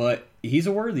 but he's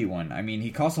a worthy one. I mean, he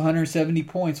costs 170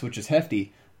 points, which is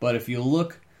hefty. But if you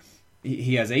look,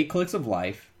 he has 8 clicks of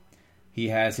life. He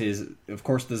has of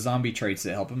course, the zombie traits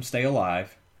that help him stay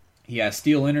alive. he has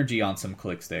Steel Energy on some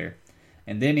clicks there.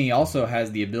 And then he also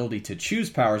has the ability to choose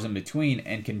powers in between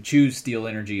and can choose Steel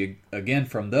Energy again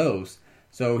from those.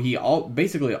 So he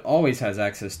basically always has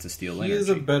access to Steel Energy. He is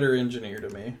a better engineer to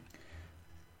me.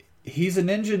 He's an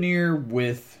engineer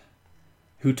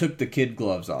who took the kid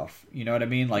gloves off. You know what I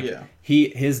mean? Like Yeah.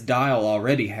 his dial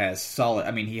already has solid.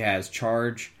 I mean, he has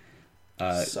charge,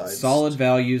 solid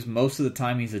values. Most of the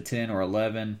time, he's a 10 or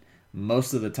 11.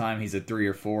 Most of the time, he's a 3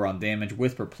 or 4 on damage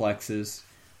with perplexes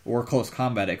or close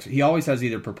combat expert. He always has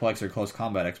either perplex or close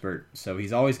combat expert, so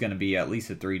he's always going to be at least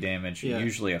a 3 damage,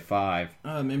 usually a 5.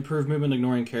 Improved movement,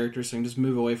 ignoring characters, so he can just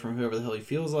move away from whoever the hell he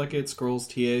feels like it. Scrolls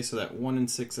TA so that 1 in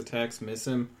 6 attacks miss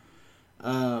him.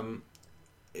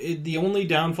 The only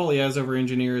downfall he has over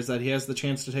Engineer is that he has the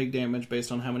chance to take damage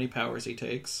based on how many powers he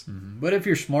takes. Mm-hmm. But if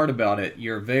you're smart about it,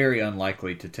 you're very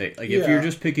unlikely to take... Like, if you're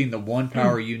just picking the one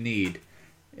power you need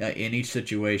in each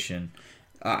situation...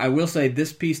 I will say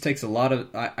this piece takes a lot of...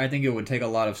 I think it would take a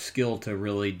lot of skill to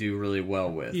really do really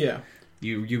well with. Yeah.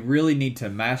 You really need to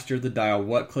master the dial,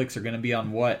 what clicks are going to be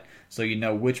on what, so you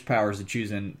know which powers to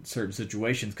choose in certain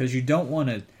situations. Because you don't want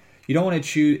to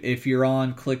choose... If you're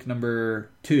on click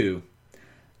number 2,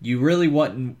 you really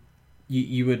want...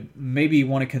 You would maybe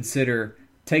want to consider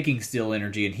taking Steel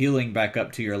Energy and healing back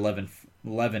up to your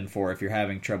 11 for if you're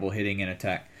having trouble hitting an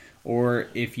attack. Or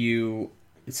if you...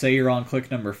 Say you're on click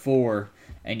number 4...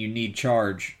 and you need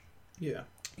charge,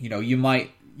 you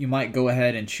might go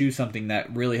ahead and choose something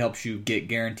that really helps you get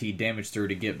guaranteed damage through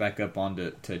to get back up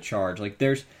onto charge. Like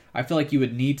I feel like you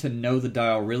would need to know the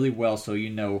dial really well so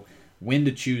you know when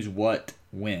to choose what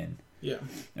when. Yeah.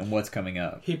 And what's coming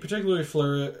up. He particularly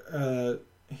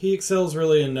he excels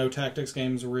really in no tactics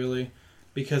games really,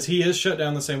 because he is shut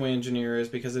down the same way Engineer is,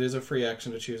 because it is a free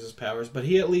action to choose his powers, but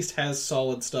he at least has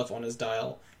solid stuff on his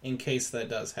dial in case that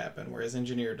does happen, whereas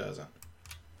Engineer doesn't.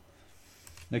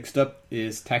 Next up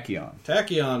is Tachyon.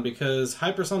 Tachyon, because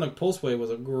Hypersonic Pulse Wave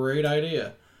was a great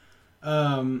idea.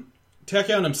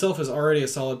 Tachyon himself is already a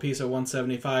solid piece at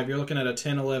 175. You're looking at a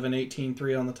 10, 11, 18,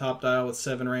 3 on the top dial with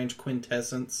 7 range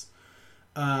Quintessence.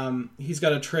 He's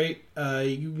got a trait.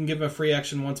 You can give him a free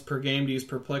action once per game to use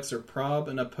Perplex or Prob,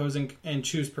 and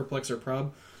choose Perplex or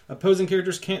Prob. Opposing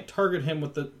characters can't target him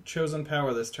with the chosen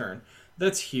power this turn.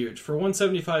 That's huge. For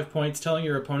 175 points, telling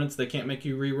your opponents they can't make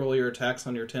you reroll your attacks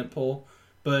on your tent pole,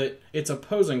 but it's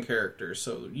opposing characters,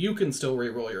 so you can still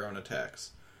reroll your own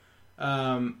attacks.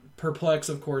 Perplex,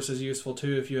 of course, is useful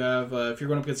too if you have if you're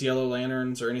going up against Yellow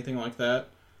Lanterns or anything like that.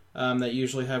 That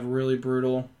usually have really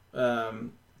brutal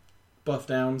buff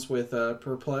downs with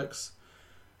Perplex.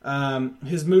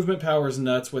 His movement power is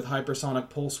nuts with Hypersonic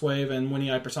Pulse Wave, and when he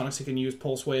hypersonics, he can use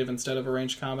Pulse Wave instead of a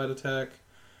ranged combat attack.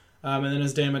 And then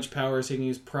his damage powers, he can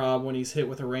use Prob. When he's hit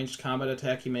with a ranged combat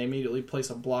attack, he may immediately place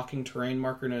a blocking terrain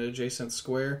marker in an adjacent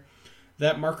square.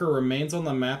 That marker remains on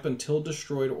the map until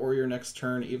destroyed or your next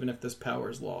turn, even if this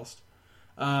power is lost.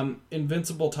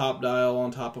 Invincible top dial on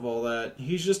top of all that.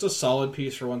 He's just a solid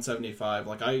piece for 175.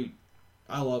 Like, I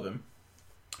love him.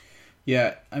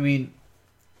 Yeah, I mean,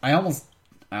 I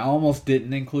almost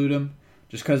didn't include him,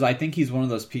 just because I think he's one of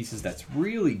those pieces that's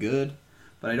really good,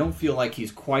 but I don't feel like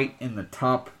he's quite in the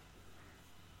top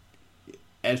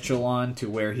echelon to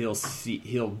where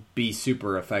he'll be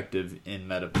super effective in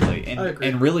meta play,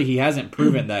 and really he hasn't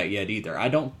proven that yet either. I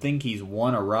don't think he's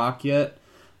won a rock yet,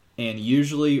 and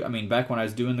usually, I mean, back when I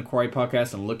was doing the Quarry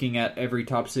podcast and looking at every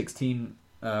top 16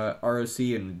 ROC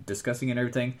and discussing it and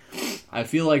everything, I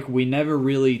feel like we never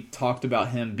really talked about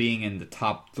him being in the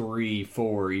top 3,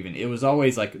 4 even. It was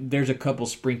always like there's a couple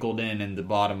sprinkled in the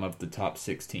bottom of the top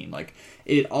 16. Like,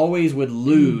 it always would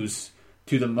lose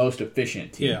to the most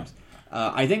efficient teams. Yeah.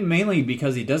 I think mainly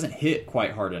because he doesn't hit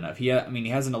quite hard enough. He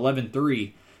has an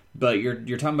 11-3, but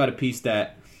you're talking about a piece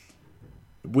that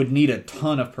would need a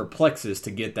ton of perplexes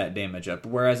to get that damage up.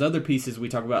 Whereas other pieces we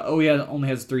talk about, only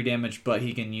has 3 damage, but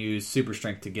he can use super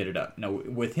strength to get it up. No,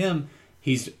 with him,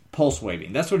 he's pulse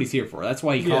waving. That's what he's here for. That's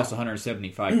why he costs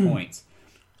 175 points.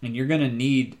 And you're going to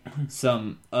need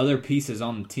some other pieces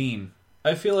on the team.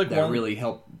 I feel like that really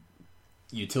help.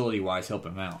 Utility-wise, help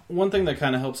him out. One thing that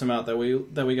kind of helps him out that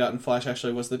we got in Flash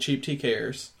actually was the cheap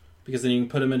TKers, because then you can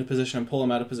put him into position and pull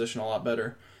him out of position a lot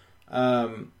better.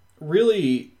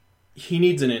 Really, he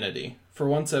needs an entity. For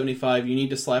 175, you need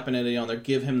to slap an entity on there,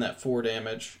 give him that 4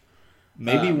 damage.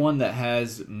 Maybe one that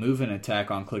has move and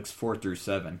attack on clicks 4 through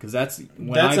 7, because that's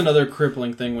another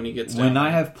crippling thing when he gets down. When I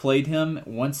have played him,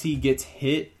 once he gets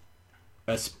hit,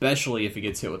 especially if he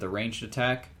gets hit with a ranged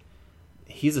attack,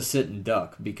 he's a sit and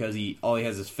duck, because all he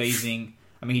has is phasing.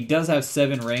 I mean, he does have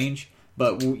 7 range,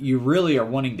 But you really are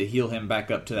wanting to heal him back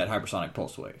up to that hypersonic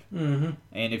pulse wave. Mm-hmm.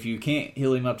 And if you can't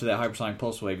heal him up to that hypersonic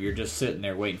pulse wave, you're just sitting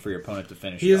there waiting for your opponent to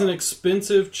finish. He it is an off.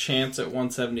 expensive chance at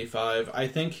 175. I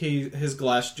think his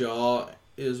glass jaw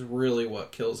is really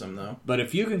what kills him, though. But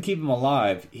if you can keep him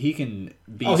alive, he can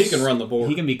be. Oh, he can run the board.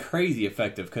 He can be crazy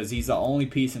effective because he's the only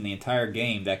piece in the entire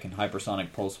game that can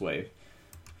hypersonic pulse wave.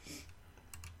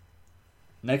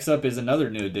 Next up is another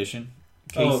new addition.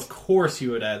 Of course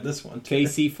you would add this one.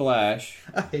 KC Flash.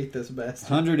 I hate this bastard.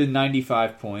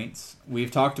 195 points.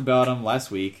 We've talked about him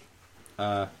last week.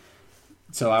 So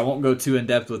I won't go too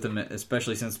in-depth with him,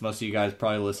 especially since most of you guys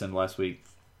probably listened last week.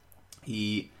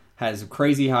 He has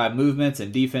crazy high movements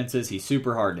and defenses. He's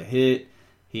super hard to hit.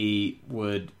 He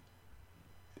would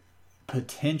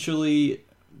potentially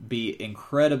be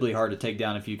incredibly hard to take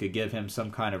down if you could give him some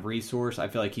kind of resource. I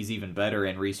feel like he's even better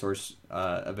in resource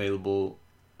available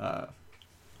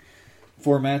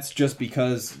formats just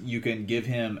because you can give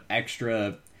him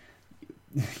extra.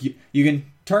 You can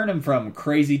turn him from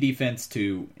crazy defense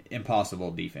to impossible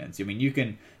defense. I mean, you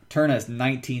can turn us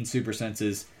 19 super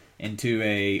senses into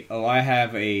I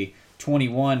have a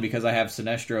 21 because I have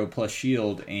Sinestro plus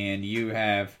shield, and you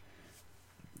have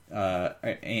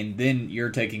and then you're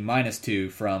taking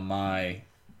 -2 from my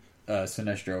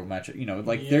Sinestro matchup. You know,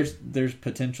 like there's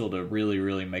potential to really,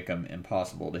 really make them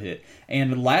impossible to hit.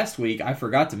 And last week, I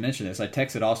forgot to mention this. I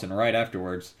texted Austin right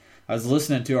afterwards. I was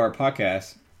listening to our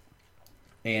podcast,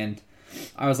 and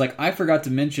I was like, I forgot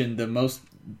to mention the most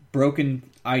broken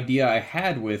idea I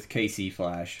had with KC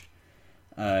Flash.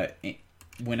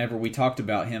 Whenever we talked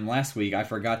about him last week, I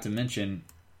forgot to mention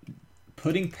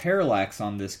putting Parallax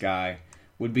on this guy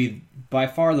would be by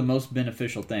far the most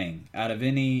beneficial thing out of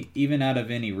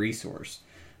any resource,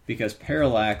 because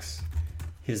Parallax,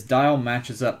 his dial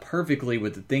matches up perfectly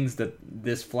with the things that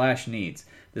this Flash needs.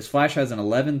 This Flash has an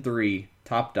 11.3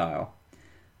 top dial.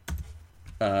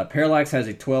 Parallax has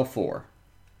a 12.4.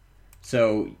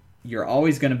 So you're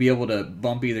always going to be able to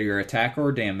bump either your attack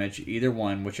or damage, either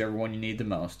one, whichever one you need the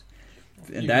most.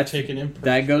 And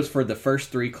that goes for the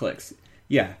first 3 clicks.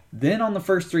 Yeah. Then on the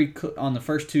first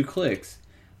 2 clicks,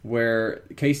 where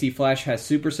KC Flash has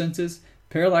super senses,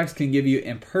 Parallax can give you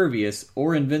impervious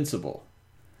or invincible.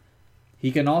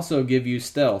 He can also give you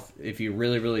stealth if you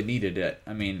really, really needed it.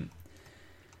 I mean,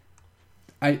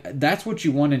 that's what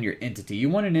you want in your entity. You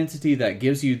want an entity that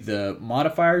gives you the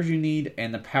modifiers you need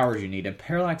and the powers you need, and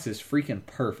Parallax is freaking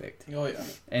perfect. Oh yeah.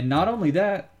 And not only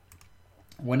that,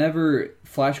 whenever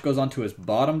Flash goes onto his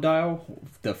bottom dial,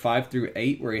 the 5 through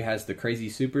 8, where he has the crazy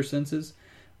super senses,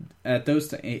 at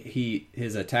those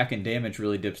his attack and damage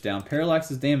really dips down.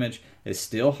 Parallax's damage is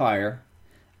still higher,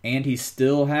 and he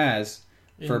still has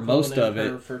for most of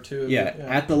it,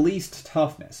 at the least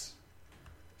toughness.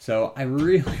 So I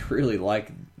really, really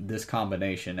like this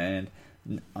combination, and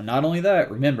not only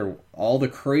that, remember all the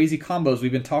crazy combos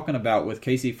we've been talking about with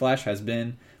KC Flash has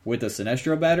been with the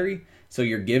Sinestro battery. So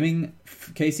you're giving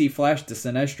KC Flash the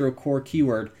Sinestro core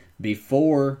keyword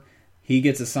before he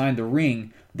gets assigned the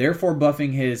ring, therefore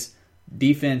buffing his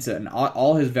defense and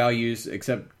all his values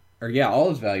all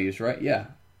his values, right? Yeah.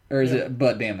 Or is it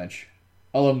but damage?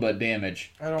 All of them but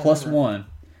damage. Plus remember. 1.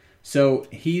 So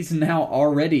he's now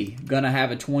already going to have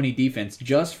a 20 defense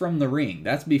just from the ring.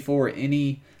 That's before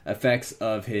any effects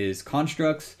of his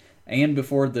constructs and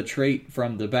before the trait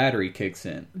from the battery kicks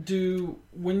in.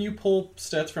 When you pull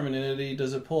stats from an entity,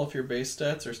 does it pull off your base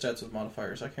stats or stats with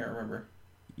modifiers? I can't remember.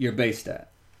 Your base stat.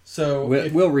 So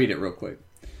we'll read it real quick.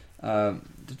 And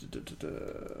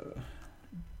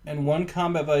one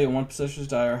combat value and one possessor's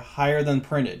die are higher than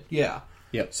printed. Yeah.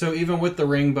 Yep. So even with the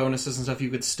ring bonuses and stuff, you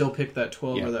could still pick that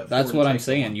 12 or that 4. That's what I'm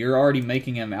saying. You're already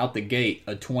making him out the gate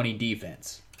a 20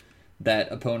 defense.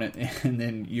 That opponent, and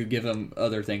then you give him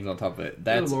other things on top of it.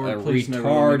 That's Lord, a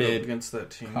retarded against that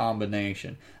team.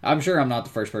 Combination. I'm sure I'm not the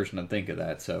first person to think of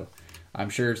that, so I'm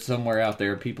sure somewhere out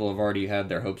there people have already had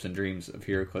their hopes and dreams of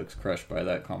HeroClix crushed by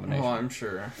that combination. Oh, I'm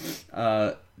sure.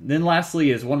 Then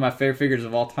lastly is one of my favorite figures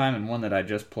of all time, and one that I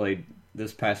just played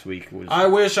this past week. I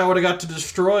wish I would have got to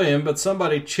destroy him, but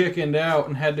somebody chickened out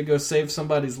and had to go save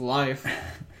somebody's life.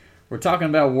 We're talking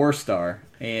about Warstar,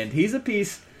 and he's a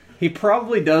piece. He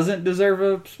probably doesn't deserve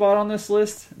a spot on this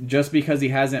list just because he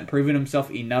hasn't proven himself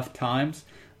enough times.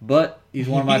 But he's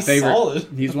one of my favorite. Solid.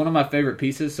 He's one of my favorite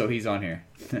pieces, so he's on here.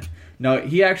 No,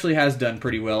 he actually has done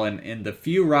pretty well, and in the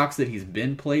few rocks that he's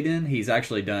been played in, he's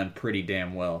actually done pretty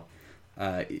damn well.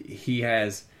 He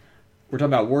has. We're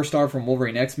talking about Warstar from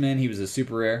Wolverine X-Men. He was a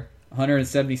super rare,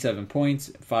 177 points,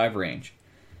 5 range.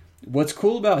 What's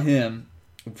cool about him?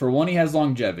 For one, he has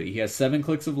longevity. He has 7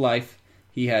 clicks of life.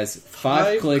 He has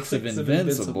 5 clicks of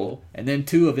invincible, and then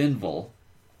 2 of invul.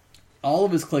 all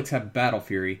of his clicks have Battle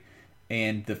Fury,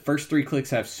 and the first 3 clicks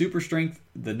have Super Strength,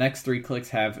 the next 3 clicks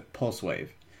have Pulse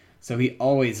Wave. So he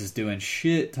always is doing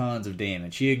shit tons of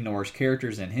damage. He ignores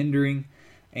characters and hindering,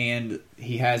 and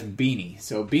he has Beanie.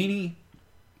 So Beanie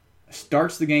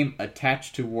starts the game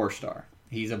attached to Warstar.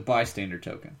 He's a bystander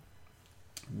token.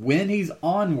 When he's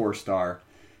on Warstar,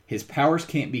 his powers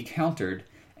can't be countered,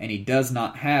 and he does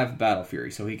not have Battle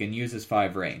Fury, so he can use his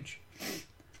 5 range.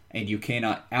 And you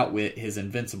cannot outwit his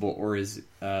invincible or his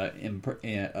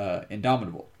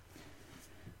indomitable.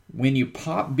 When you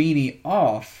pop Beanie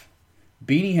off,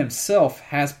 Beanie himself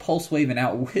has Pulse Wave and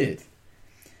Outwit.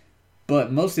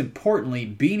 But most importantly,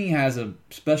 Beanie has a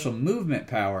special movement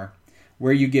power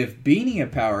where you give Beanie a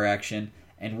power action,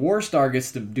 and Warstar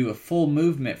gets to do a full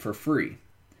movement for free.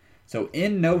 So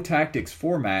in no tactics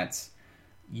formats,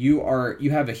 you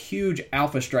have a huge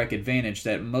Alpha Strike advantage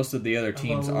that most of the other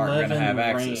teams aren't going to have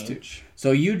access to.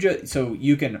 So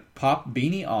you can pop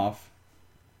Beanie off,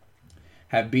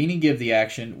 have Beanie give the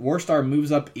action. Warstar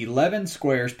moves up 11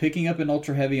 squares, picking up an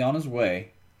Ultra Heavy on his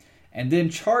way, and then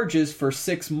charges for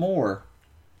 6 more.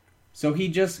 So he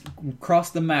just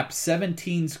crossed the map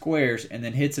 17 squares and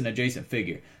then hits an adjacent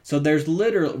figure. So there's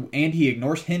literally, and he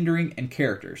ignores hindering and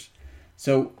characters.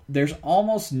 So there's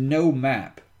almost no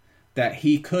map that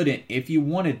he couldn't, if you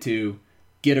wanted to,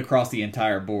 get across the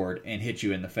entire board and hit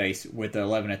you in the face with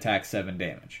 11 attacks, 7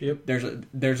 damage. Yep.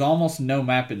 There's almost no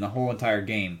map in the whole entire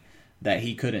game that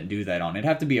he couldn't do that on. It'd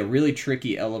have to be a really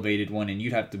tricky, elevated one, and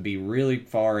you'd have to be really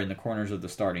far in the corners of the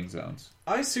starting zones.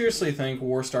 I seriously think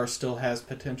Warstar still has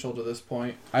potential to this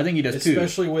point. I think he does too.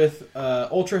 Especially with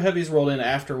Ultra Heavies rolled in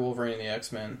after Wolverine and the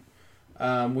X-Men.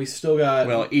 We still got...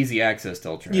 Well, easy access to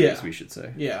Ultra Heavies, we should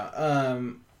say. Yeah.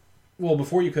 Well,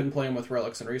 before you couldn't play him with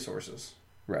relics and resources.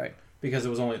 Right. Because it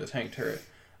was only the tank turret.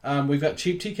 We've got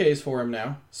cheap TKs for him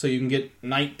now, so you can get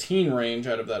 19 range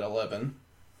out of that 11.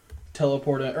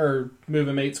 Teleport or move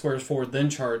him 8 squares forward, then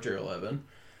charge your 11.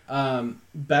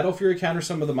 Battle Fury counters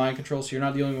some of the mind control, so you're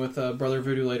not dealing with Brother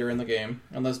Voodoo later in the game,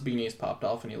 unless Beanie's popped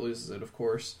off and he loses it, of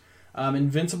course.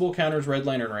 Invincible counters Red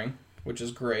Lantern Ring, which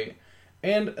is great.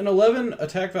 And an 11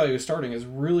 attack value starting is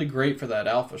really great for that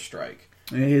Alpha Strike.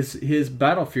 His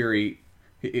Battle Fury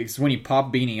is when you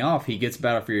pop Beanie off, he gets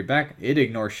Battle Fury back. It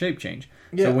ignores Shape Change.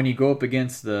 Yeah. So when you go up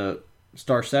against the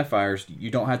Star Sapphires, you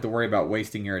don't have to worry about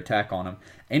wasting your attack on them.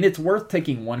 And it's worth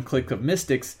taking 1 click of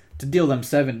Mystics to deal them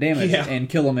 7 damage and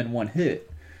kill them in 1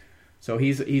 hit. So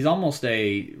he's almost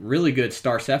a really good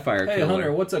Star Sapphire killer. Hey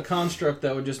Hunter, what's a construct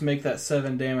that would just make that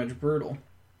 7 damage brutal?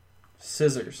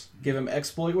 Scissors. Give him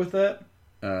exploit with that?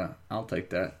 I'll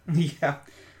take that. Yeah.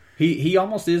 He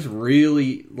almost is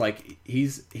really, like,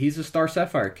 he's a Star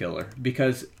Sapphire killer.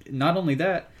 Because not only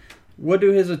that, what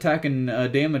do his attack and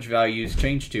damage values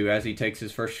change to as he takes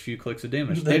his first few clicks of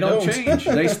damage? They don't change.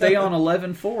 They stay on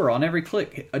 11-4 on every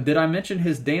click. Did I mention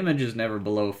his damage is never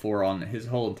below 4 on his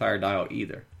whole entire dial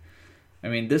either? I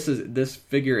mean, this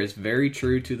figure is very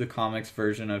true to the comics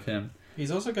version of him. He's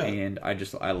also got... And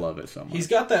I love it so much. He's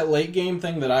got that late game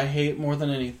thing that I hate more than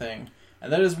anything.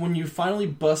 And that is when you finally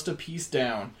bust a piece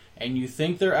down and you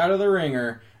think they're out of the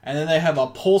ringer, and then they have a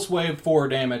Pulse Wave 4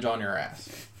 damage on your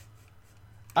ass.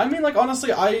 I mean, like,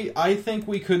 honestly, I think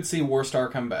we could see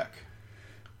Warstar come back.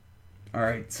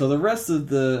 Alright, so the rest of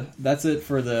that's it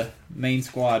for the main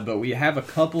squad, but we have a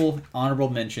couple honorable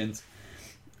mentions.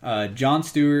 John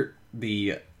Stewart,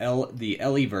 the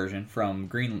LE version from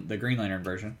the Green Lantern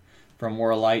version, from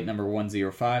War of Light number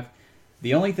 105.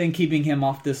 The only thing keeping him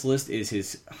off this list is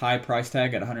his high price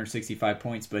tag at 165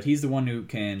 points, but he's the one who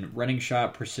can Running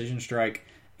Shot, Precision Strike,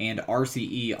 and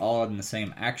RCE all in the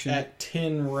same action. At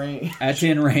 10 range. At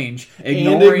 10 range.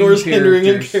 Ignores hindering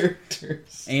and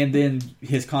characters. And then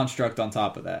his construct on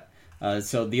top of that.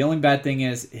 So the only bad thing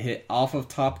is, off of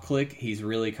top click, he's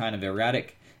really kind of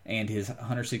erratic, and his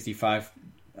 165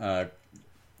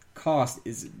 cost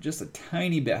is just a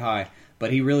tiny bit high.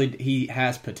 But he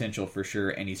has potential for sure,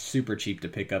 and he's super cheap to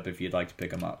pick up if you'd like to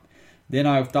pick him up. Then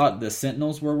I thought the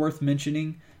Sentinels were worth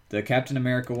mentioning. The Captain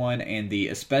America one, and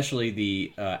especially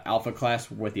the Alpha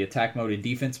class with the attack mode and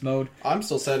defense mode. I'm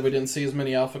still sad we didn't see as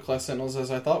many Alpha class Sentinels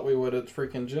as I thought we would at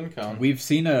freaking Gen Con. We've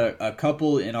seen a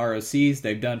couple in ROCs.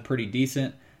 They've done pretty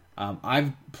decent.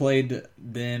 I've played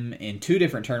them in 2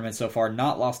 different tournaments so far,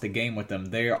 not lost a game with them.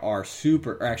 They are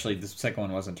super... Actually, the second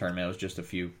one wasn't a tournament. It was just a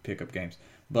few pickup games.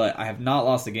 But I have not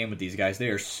lost a game with these guys. They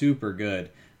are super good.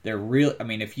 They're real. I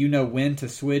mean, if you know when to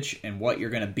switch and what you're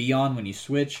going to be on when you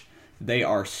switch, they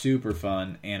are super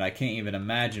fun. And I can't even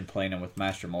imagine playing them with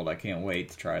Master Mold. I can't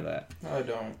wait to try that. I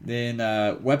don't. Then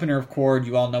Weaponer of Cord,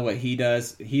 you all know what he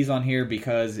does. He's on here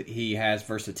because he has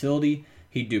versatility.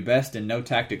 He'd do best in no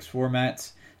tactics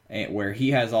formats. where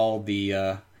he has all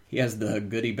the he has the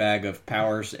goodie bag of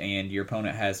powers, and your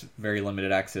opponent has very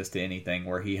limited access to anything,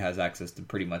 where he has access to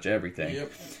pretty much everything.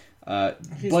 Yep.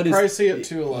 He's pricey at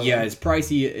 211. Yeah, his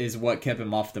pricey is what kept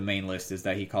him off the main list, is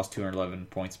that he costs 211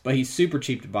 points. But he's super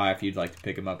cheap to buy if you'd like to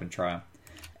pick him up and try him.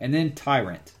 And then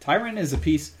Tyrant. Tyrant is a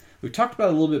piece we've talked about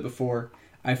a little bit before.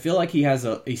 I feel like he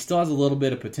still has a little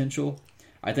bit of potential.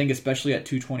 I think especially at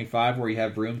 225, where you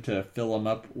have room to fill him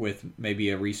up with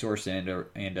maybe a resource and a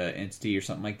entity or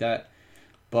something like that.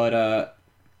 But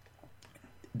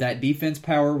that defense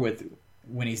power with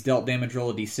when he's dealt damage, roll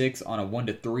a d6. On a 1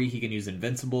 to 3, he can use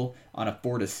Invincible. On a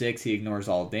 4 to 6, he ignores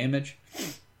all damage.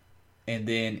 And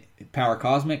then Power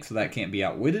Cosmic, so that can't be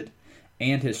outwitted.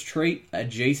 And his trait,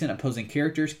 adjacent opposing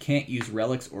characters can't use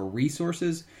relics or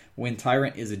resources. When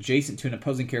Tyrant is adjacent to an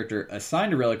opposing character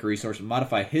assigned a relic or resource,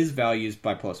 modify his values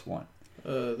by +1.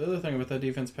 The other thing with that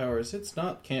defense power is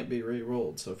can't be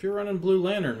re-rolled. So if you're running Blue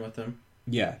Lantern with him,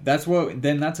 yeah, that's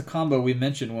a combo we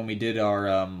mentioned when we did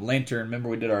our Lantern. Remember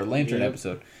we did our Lantern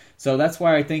episode. So that's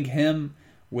why I think him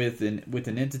with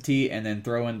an entity and then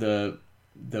throw in the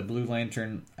Blue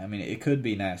Lantern. I mean, it could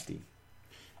be nasty.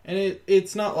 And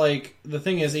it's not like, the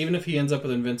thing is, even if he ends up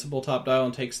with Invincible top dial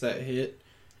and takes that hit,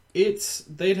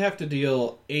 they'd have to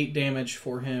deal 8 damage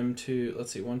for him to,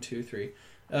 let's see, 1, 2,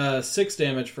 3, 6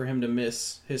 damage for him to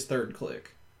miss his third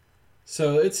click.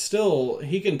 So it's still,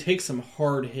 he can take some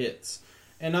hard hits.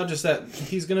 And not just that,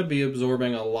 he's going to be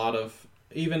absorbing a lot of,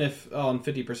 even if on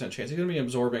 50% chance, he's going to be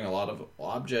absorbing a lot of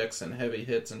objects and heavy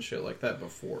hits and shit like that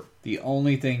before. The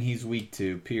only thing he's weak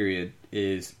to, period,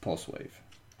 is Pulse Wave.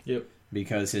 Yep.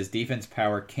 Because his defense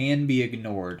power can be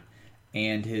ignored,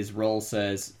 and his roll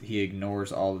says he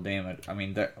ignores all the damage. I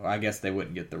mean, I guess they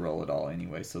wouldn't get the roll at all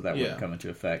anyway, so that wouldn't come into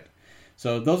effect.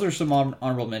 So those are some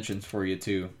honorable mentions for you,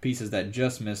 too. Pieces that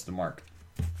just missed the mark.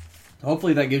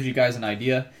 Hopefully that gives you guys an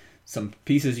idea. Some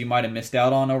pieces you might have missed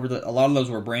out on a lot of those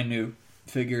were brand new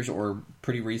figures or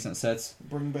pretty recent sets.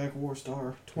 Bring back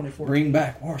Warstar 2014. Bring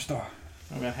back Warstar.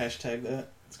 I'm going to hashtag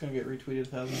that. It's going to get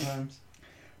retweeted 1,000 times.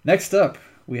 Next up,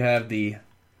 we have the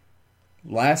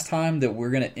last time that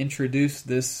we're going to introduce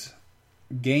this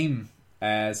game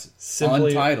as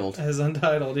Simply Untitled. As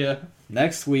Untitled, yeah.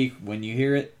 Next week, when you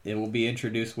hear it, it will be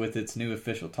introduced with its new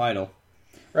official title.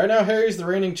 Right now, Harry's the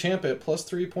reigning champ at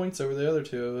 +3 points over the other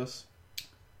two of us.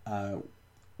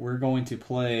 We're going to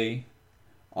play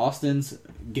Austin's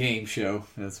game show.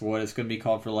 That's what it's going to be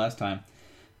called for the last time.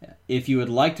 If you would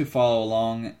like to follow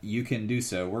along, you can do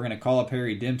so. We're going to call up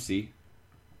Harry Dempsey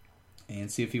and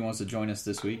see if he wants to join us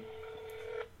this week.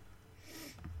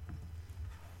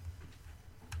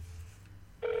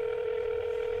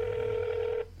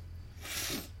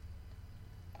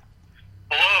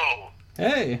 Hello.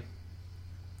 Hey.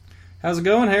 How's it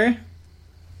going, Harry?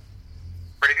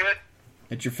 Pretty good.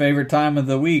 It's your favorite time of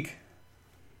the week.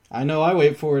 I know, I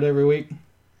wait for it every week.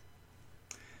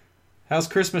 How's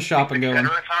Christmas shopping going?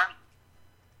 Etc. time?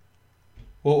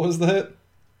 What was that?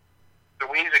 The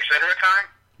Wings Etc. time?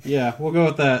 Yeah, we'll go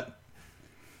with that.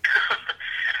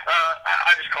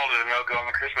 I just called it a no-go on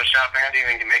the Christmas shopping. I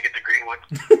didn't even make it to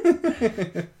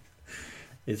Greenwood.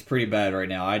 It's pretty bad right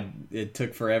now. It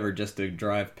took forever just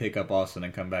to pick up Austin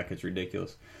and come back. It's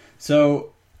ridiculous.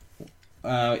 So,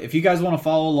 if you guys want to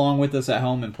follow along with us at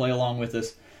home and play along with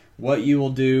us, what you will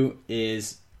do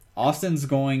is Austin's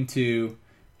going to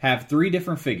have 3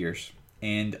 different figures,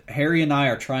 and Harry and I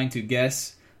are trying to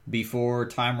guess before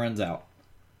time runs out.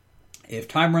 If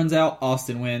time runs out,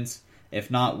 Austin wins. If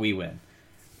not, we win.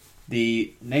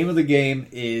 The name of the game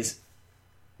is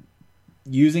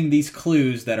using these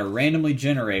clues that are randomly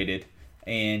generated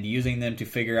and using them to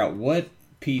figure out what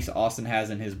piece Austin has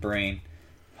in his brain.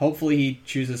 Hopefully he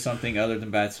chooses something other than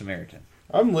Bad Samaritan.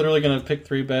 I'm literally going to pick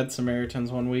 3 Bad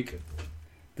Samaritans one week.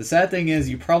 The sad thing is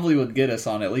you probably would get us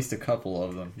on at least a couple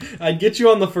of them. I'd get you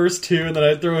on the first 2, and then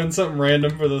I'd throw in something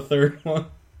random for the third one.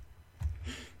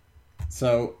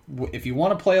 So, if you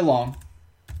want to play along,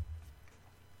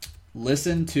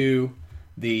 listen to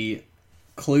the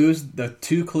clues, the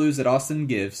 2 clues that Austin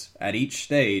gives at each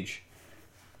stage.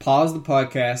 Pause the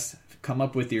podcast, come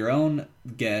up with your own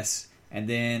guess, and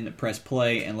then press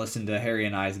play and listen to Harry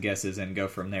and I's guesses and go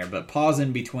from there. But pause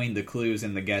in between the clues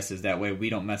and the guesses. That way we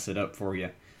don't mess it up for you,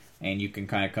 and you can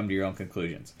kind of come to your own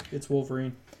conclusions. It's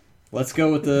Wolverine. Let's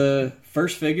go with the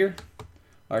first figure.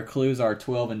 Our clues are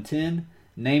 12 and 10.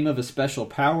 Name of a special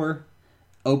power.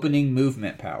 Opening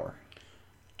movement power.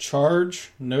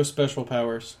 Charge, no special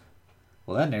powers.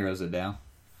 Well, that narrows it down.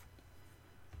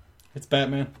 It's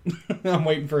Batman. I'm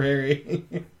waiting for Harry.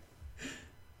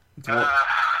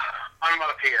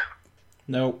 Onomatopoeia.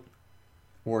 Nope.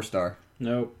 Warstar.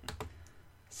 Nope.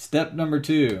 Step number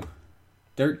 2.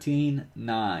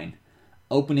 13-9.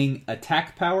 Opening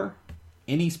attack power.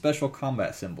 Any special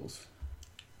combat symbols.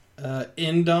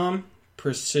 Indom,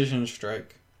 Precision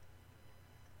Strike.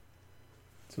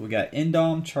 So we got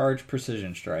Indom, Charge,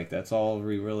 Precision Strike. That's all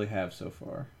we really have so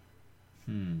far.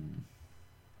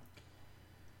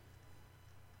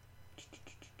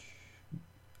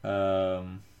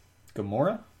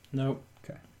 Gamora? Nope.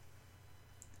 Okay.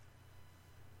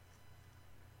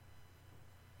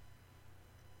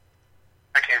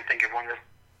 I can't think of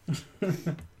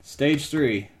one. Stage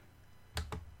 3.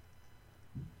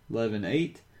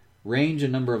 11-8. Range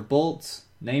and number of bolts.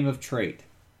 Name of trait.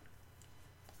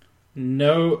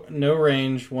 No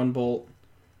range, 1 bolt.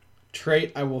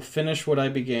 Trait, I will finish what I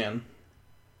began.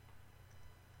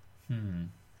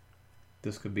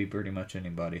 This could be pretty much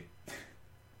anybody.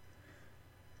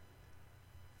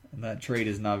 And that trait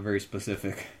is not very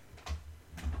specific.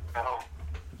 No.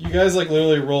 You guys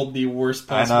literally rolled the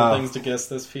worst I possible know. things to guess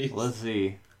this piece. Let's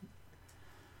see.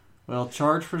 Well,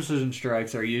 charge precision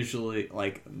strikes are usually,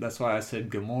 that's why I said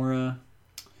Gamora.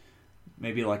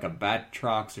 Maybe like a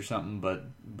Batrox or something,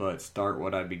 but start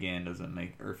what I began doesn't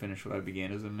make, or finish what I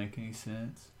began doesn't make any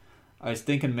sense. I was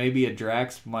thinking maybe a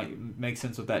Drax might make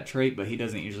sense with that trait, but he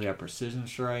doesn't usually have precision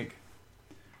strike.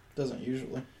 Doesn't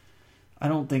usually. I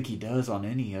don't think he does on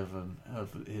any of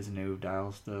his new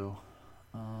dials, though.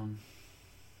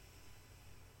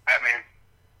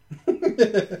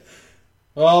 Batman.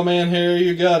 Oh man, Harry,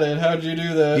 you got it. How'd you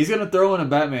do that? He's gonna throw in a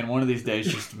Batman one of these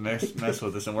days just to mess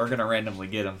with us, and we're gonna randomly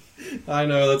get him. I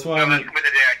know, that's why No, I'm that's with the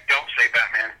day I don't say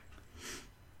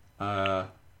Batman.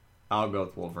 I'll go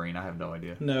with Wolverine. I have no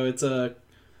idea. No, it's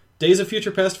Days of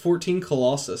Future Past 14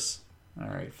 Colossus. All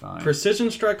right, fine.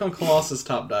 Precision Strike on Colossus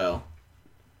top dial.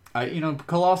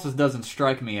 Colossus doesn't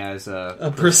strike me as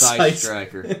a precise precise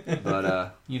striker,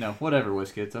 but whatever,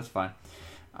 WizKids, that's fine.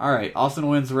 All right, Austin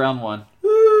wins round 1.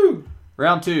 Woo!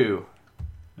 Round 2,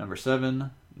 number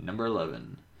 7, number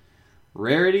 11.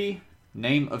 Rarity,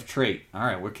 name of trait. All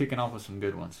right, we're kicking off with some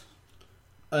good ones.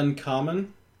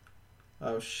 Uncommon.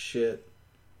 Oh shit.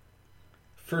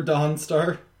 For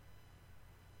Dawnstar.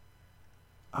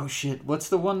 Oh shit, what's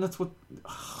the one that's with?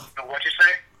 What'd you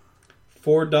say?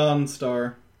 For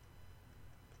Dawnstar.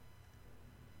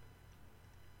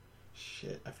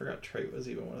 Shit, I forgot trait was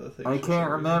even one of the things. I for can't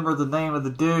some remember the name of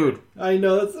the dude. reason. I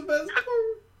know, that's the best part.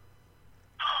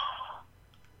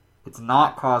 It's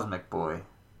not Cosmic Boy.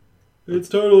 It's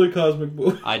totally Cosmic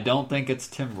Boy. I don't think it's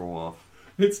Timberwolf.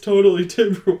 It's totally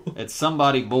Timberwolf. It's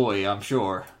somebody boy, I'm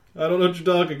sure. I don't know what you're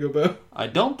talking about. I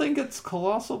don't think it's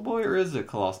Colossal Boy, or is it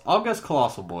Colossal? I'll guess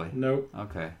Colossal Boy. Nope.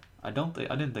 Okay. I didn't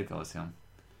think it was him.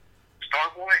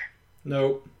 Starboy?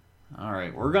 Nope. All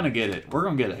right, we're gonna get it. We're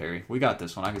gonna get it, Harry. We got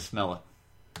this one. I can smell it.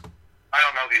 I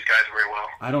don't know these guys very well.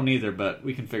 I don't either, but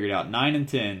we can figure it out. 9 and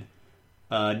 10.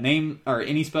 Name or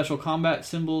any special combat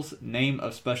symbols. Name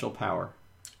of special power.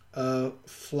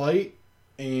 Flight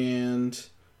and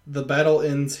the battle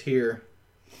ends here.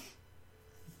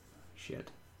 Shit.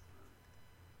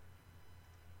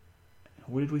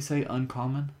 What did we say?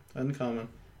 Uncommon. Uncommon.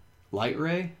 Light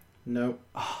ray. Nope.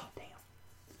 Oh damn.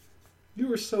 You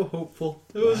were so hopeful.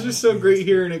 It was just so great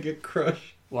hearing it get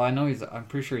crushed. Well, I know I'm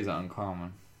pretty sure he's an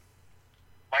uncommon.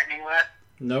 Lightning Lad?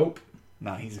 Nope.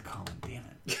 No, he's a common. Damn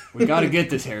it. We got to get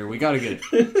this, Harry. We got to get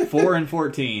it. 4 and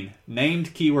 14.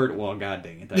 Named keyword. Well, god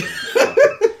dang it. That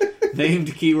is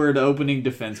named keyword opening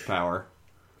defense power.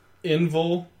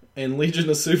 Invul and Legion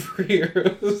of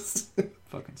Superheroes.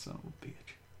 Fucking son of a bitch.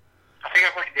 I think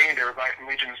I've named everybody from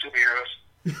Legion of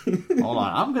Superheroes. Hold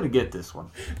on. I'm going to get this one.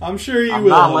 I'm sure you I'm will.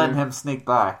 not letting him sneak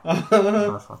by.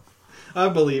 I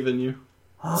believe in you.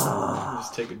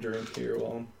 Just take a drink here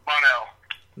while I'm... Monel.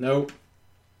 Nope.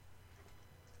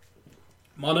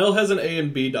 Monel has an A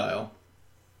and B dial.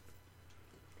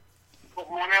 Well,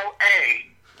 Monel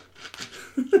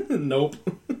A. Nope.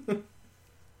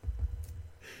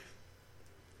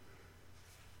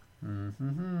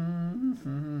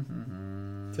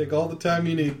 Take all the time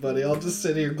you need, buddy. I'll just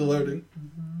sit here gloating.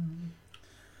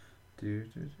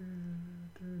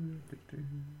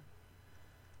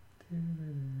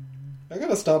 I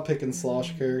gotta stop picking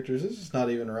slosh characters. It's just not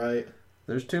even right.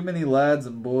 There's too many lads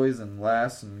and boys and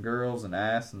lass and girls and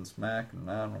ass and smack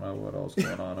and I don't know what else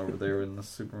going on over there in the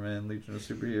Superman Legion of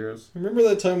Superheroes. Remember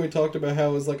that time we talked about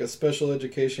how it was like a special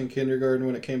education kindergarten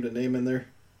when it came to naming their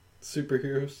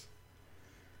superheroes?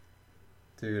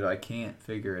 Dude, I can't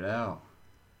figure it out.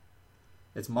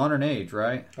 It's modern age,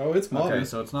 right? Oh, it's modern. Okay,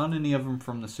 so it's not any of them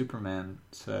from the Superman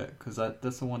set, because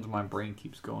that's the ones my brain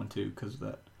keeps going to, because of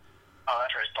that. Oh,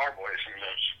 that's right. Starboy is from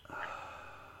those.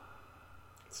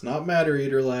 It's not Matter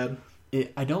Eater, lad.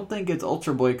 I don't think it's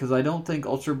Ultra Boy because I don't think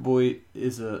Ultra Boy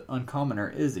is a uncommoner,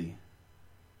 is he?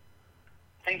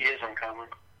 I think he is uncommon.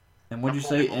 And would you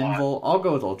say Invul? I'll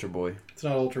go with Ultra Boy. It's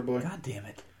not Ultra Boy. God damn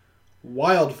it.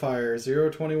 Wildfire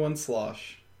 021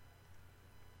 Slosh.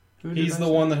 He's the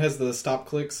one that has the stop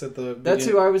clicks at the That's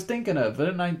who I was thinking of.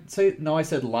 Didn't I say... No, I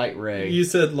said Light Ray. You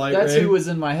said Light That's Ray. who was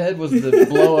in my head was the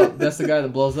blow up. That's the guy that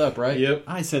blows up, right? Yep.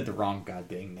 I said the wrong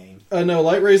goddamn name. No,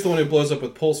 Light Ray's the one who blows up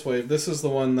with Pulse Wave. This is the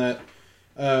one that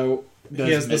he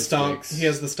has the stop. mistakes. He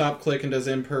has the stop click and does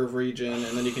imperv regen,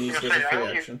 and then you can use it as a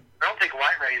free action. I don't think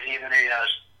Light Ray is even a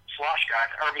slosh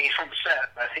guy. I mean, he's from the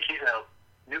set, but I think he's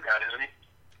a new guy, isn't he?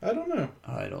 I don't know.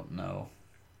 I don't know.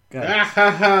 God, Ah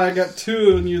ha ha! I got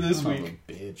 2 on you this son of week.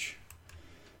 a bitch.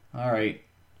 Alright.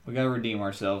 We gotta redeem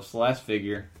ourselves. Last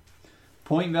figure.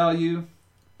 Point value.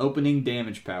 Opening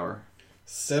damage power.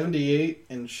 78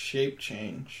 and shape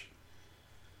change.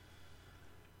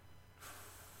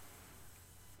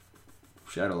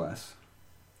 Shadowlass.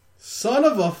 Son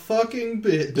of a fucking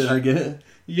bitch! Did I get it?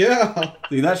 Yeah.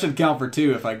 See, that should count for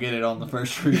 2 if I get it on the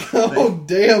first read. Oh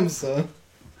damn, son.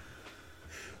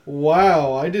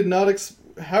 Wow, I did not.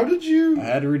 How did I you?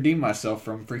 had to redeem myself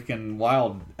from freaking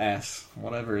Wild Ass,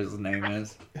 whatever his name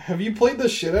is. Have you played the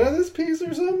shit out of this piece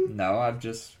or something? No, I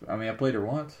played her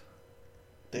once.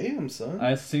 Damn, son.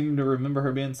 I seem to remember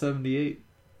her being 78.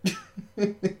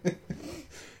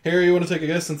 Harry, you want to take a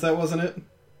guess since that wasn't it?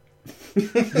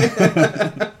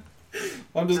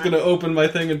 I'm just gonna open my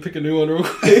thing and pick a new one real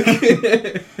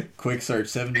quick. Quick search,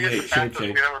 He's 78 the shape fastest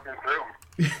change. we've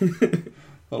ever been through.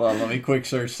 Hold on, let me quick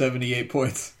search 78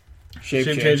 points. Shape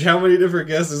Shape change. change. How many different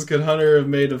guesses could Hunter have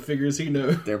made of figures he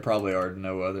knows? There probably are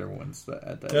no other ones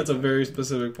at that. That's a very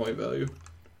specific point value.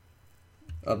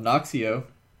 Obnoxio.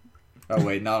 Oh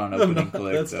wait, not on opening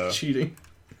click That's though. cheating.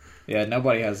 Yeah,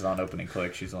 nobody has it on opening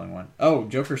click. She's the only one. Oh,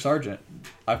 Joker Sergeant.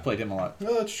 I've played him a lot,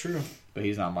 Oh, that's true. but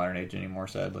he's not Modern Age anymore,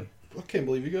 sadly. I can't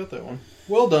believe you got that one.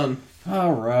 Well done.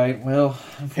 All right. Well,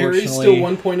 Harry's unfortunately, still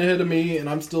 1 point ahead of me, and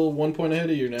I'm still 1 point ahead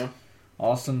of you now.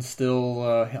 Austin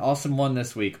won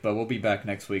this week, but we'll be back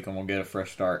next week and we'll get a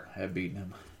fresh start at beating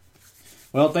him.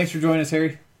 Well, thanks for joining us,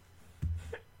 Harry.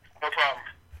 No problem.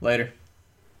 Later.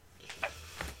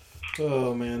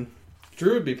 Oh, man.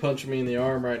 Drew would be punching me in the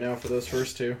arm right now for those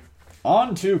first 2.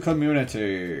 On to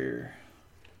community,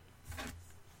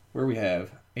 where we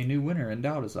have a new winner in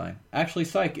Dow Design. Actually,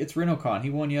 psych, it's RenoCon. He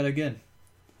won yet again.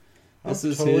 I'm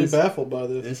totally baffled by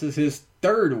this. This is his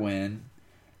 3rd win,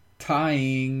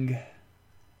 tying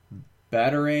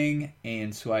Batarang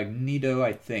and Swagnito,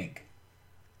 I think.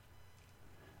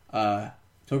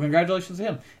 So congratulations to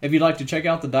him. If you'd like to check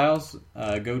out the dials,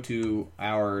 go to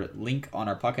our link on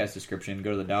our podcast description.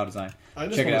 Go to the Dial Design. I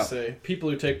just Check it want to out. say, people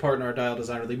who take part in our dial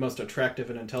design are the most attractive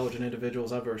and intelligent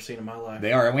individuals I've ever seen in my life.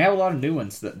 They are, and we have a lot of new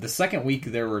ones. The second week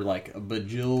there were like a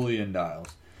bajillion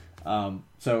dials.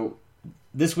 So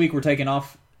this week we're taking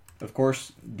off. Of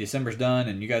course, December's done,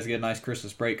 and you guys get a nice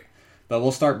Christmas break. But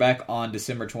we'll start back on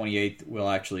December 28th. We'll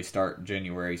actually start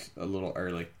January a little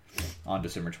early on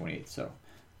December 28th. So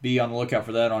be on the lookout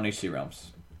for that on HC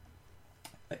Realms.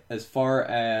 As far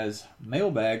as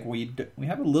mailbag, we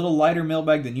have a little lighter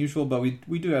mailbag than usual, but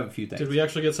we do have a few things. Did we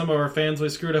actually get some of our fans we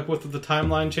screwed up with the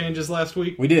timeline changes last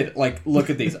week? We did. Like, look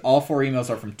at these. All 4 emails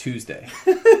are from Tuesday.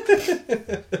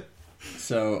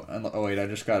 So, oh wait, I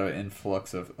just got an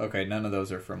influx of... Okay, none of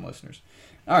those are from listeners.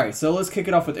 Alright, so let's kick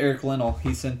it off with Eric Linnell.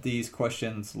 He sent these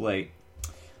questions late.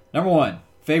 Number 1,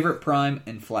 favorite Prime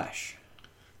and Flash.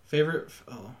 Favorite?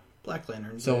 Oh, Black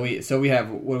Lantern. So we have...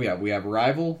 What do we have? We have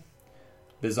Rival,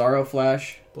 Bizarro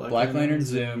Flash, Black Lantern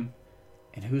Zoom,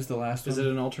 and who's the last one? Is it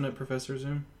an alternate Professor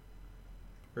Zoom?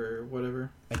 Or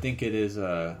whatever? I think it is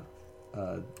the...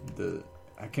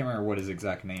 I can't remember what his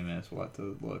exact name is. We'll have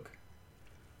to look.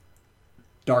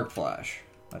 Dark Flash.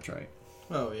 That's right.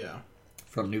 Oh, yeah.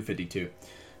 From New 52.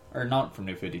 Or not from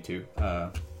New 52.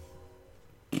 Well,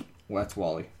 that's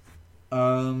Wally.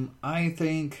 I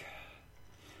think...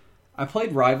 I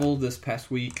played Rival this past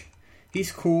week.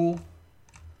 He's cool,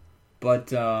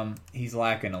 but he's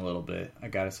lacking a little bit, I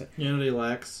gotta say. You know what he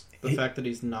lacks? The fact that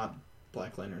he's not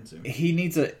Black Lantern Zoom. He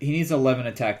needs 11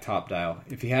 attack top dial.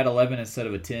 If he had 11 instead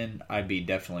of a 10, I'd be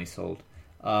definitely sold.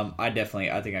 I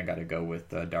think I gotta go with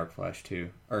Dark Flash too,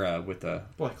 or with the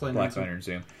Black Lantern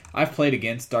Zoom. I've played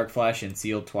against Dark Flash and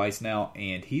Sealed twice now,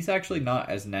 and he's actually not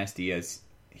as nasty as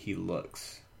he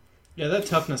looks. Yeah, that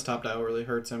toughness top dial really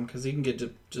hurts him because he can get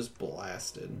just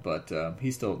blasted. But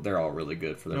they're all really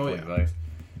good for their Oh, point yeah.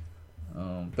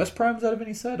 values. Best primes out of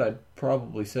any set, I'd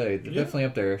probably say. They're definitely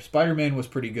up there. Spider-Man was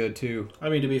pretty good too. I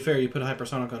mean, to be fair, you put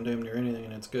Hypersonic on damn near anything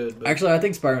and it's good. But... Actually, I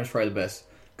think Spider-Man's probably the best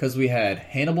because we had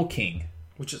Hannibal King.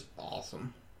 which is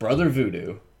awesome. Brother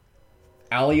Voodoo,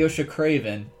 Alyosha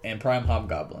Craven, and Prime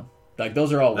Hobgoblin. Like,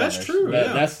 those are all winners. That's true,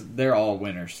 yeah. They're all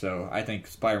winners, so I think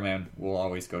Spider-Man will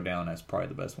always go down as probably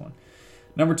the best one.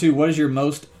 Number 2, what is your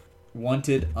most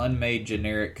wanted unmade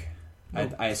generic...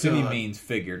 I assume he means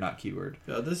figure, not keyword.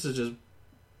 Yeah, this is just...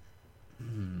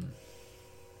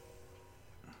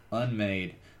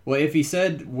 Unmade. Well, if he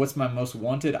said, what's my most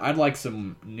wanted, I'd like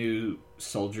some new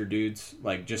soldier dudes.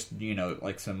 Like, just,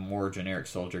 like some more generic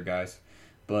soldier guys.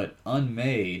 But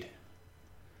unmade...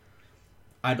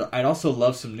 I'd also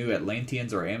love some new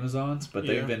Atlanteans or Amazons, but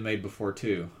they've been made before,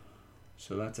 too.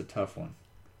 So that's a tough one.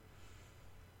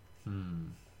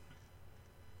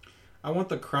 I want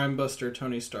the Crime Buster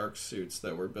Tony Stark suits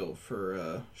that were built for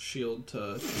S.H.I.E.L.D.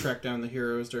 to track down the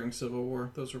heroes during Civil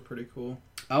War. Those were pretty cool.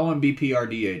 I want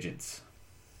BPRD agents.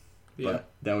 Yeah. But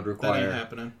that would require... That ain't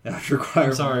happening. That would require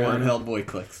I'm sorry, more Anna. Hellboy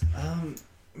clicks.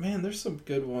 Man, there's some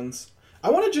good ones.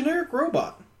 I want a generic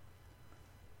robot.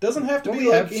 Doesn't have to Well, be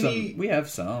we like have any... some. We have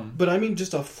some. But I mean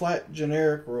just a flat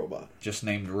generic robot. Just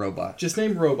named Robot. Just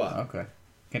named Robot. Okay.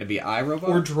 Can it be iRobot?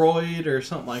 Or Droid or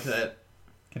something like that.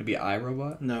 Can it be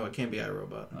iRobot? No, it can't be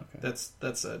iRobot. Okay. That's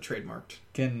trademarked.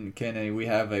 Can we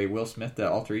have a Will Smith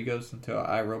that alter egos into an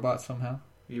iRobot somehow?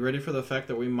 You ready for the fact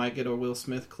that we might get a Will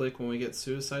Smith click when we get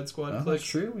Suicide Squad Oh, clicks? that's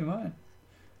true. We might.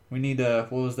 We need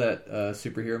what was that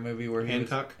superhero movie where he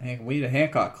Hancock? we need a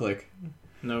Hancock click.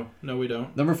 No, we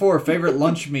don't. Number 4, favorite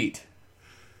lunch meat.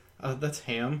 That's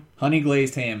ham. Honey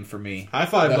glazed ham for me. High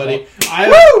five, buddy.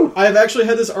 Woo! I have actually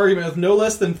had this argument with no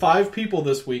less than 5 people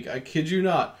this week. I kid you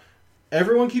not.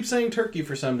 Everyone keeps saying turkey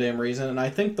for some damn reason, and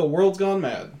I think the world's gone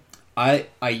mad. I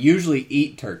usually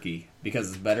eat turkey because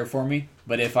it's better for me.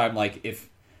 But if I'm like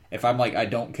I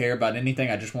don't care about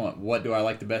anything, I just want what do I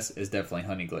like the best is definitely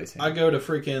honey glazed ham. I go to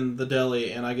freaking the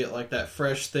deli and I get like that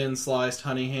fresh, thin sliced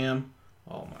honey ham.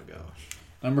 Oh my gosh.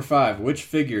 Number 5, which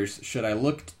figures should I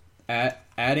look at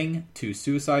adding to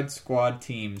Suicide Squad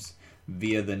teams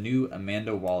via the new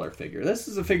Amanda Waller figure? This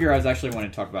is a figure I was actually wanting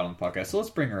to talk about on the podcast, so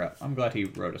let's bring her up. I'm glad he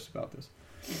wrote us about this.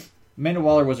 Amanda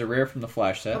Waller was a rare from the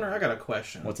Flash set. Hunter, I got a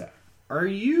question. What's that? Are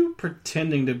you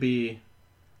pretending to be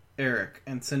Eric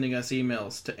and sending us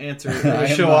emails to answer I or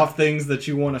am show not. off things that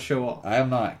you want to show off? I am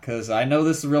not, because I know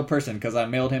this is a real person, because I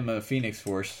mailed him a Phoenix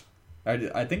Force.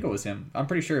 I think it was him. I'm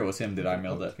pretty sure it was him that I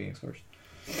mailed that Phoenix Force.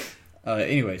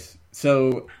 Anyways,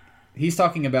 so he's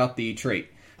talking about the trait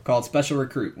called Special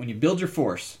Recruit. When you build your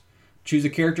force, choose a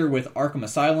character with Arkham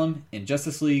Asylum,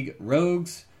 Injustice League,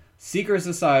 Rogues, Secret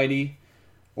Society,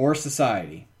 or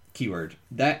Society keyword.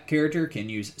 That character can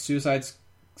use Suicide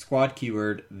Squad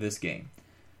keyword this game.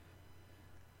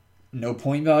 No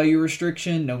point value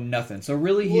restriction, no nothing. So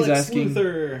really he's Lex asking...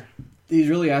 Luthor. He's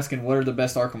really asking what are the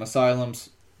best Arkham Asylums,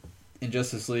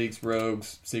 Injustice Leagues,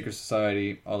 Rogues, Secret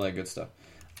Society, all that good stuff.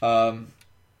 Bizarro?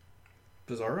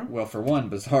 Well, for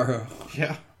one, Bizarro.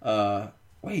 Yeah.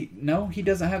 Wait, no, he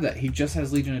doesn't have that. He just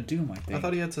has Legion of Doom, I think. I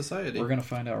thought he had Society. We're going to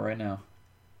find out right now.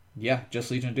 Yeah,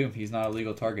 just Legion of Doom. He's not a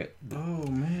legal target. Oh,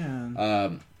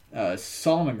 man.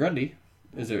 Solomon Grundy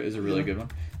is a really good one.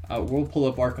 We'll pull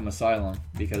up Arkham Asylum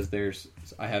because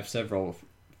I have several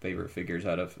favorite figures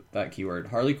out of that keyword.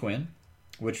 Harley Quinn,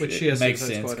 which she has makes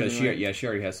Suicide sense Squad because anyway. she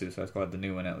already has Suicide Squad, the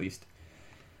new one at least.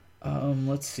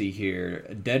 Let's see here.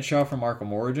 Deadshot from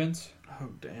Arkham Origins. Oh,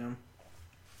 damn.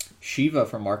 Shiva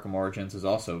from Arkham Origins is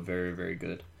also very, very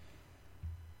good.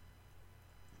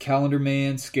 Calendar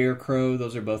Man, Scarecrow,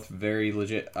 those are both very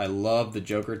legit. I love the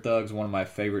Joker Thugs, one of my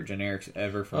favorite generics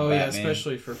ever from Batman. Yeah,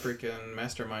 especially for freaking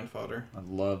Mastermind fodder. I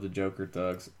love the Joker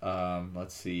Thugs.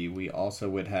 Let's see, we also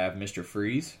would have Mr.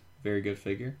 Freeze, very good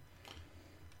figure.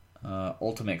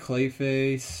 Ultimate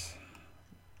Clayface.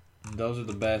 Those are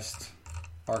the best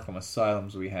Arkham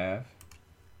Asylums we have.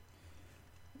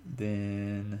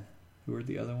 Then, who are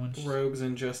the other ones? Rogues,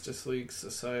 Injustice League,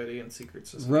 Society, and Secret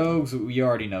Society. Rogues, we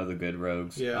already know the good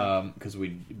Rogues. Yeah. Because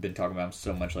we've been talking about them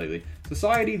so much lately.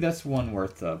 Society, that's one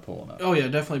worth pulling up. Oh, yeah,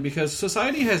 definitely. Because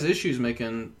Society has issues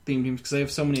making theme teams because they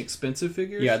have so many expensive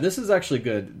figures. Yeah, this is actually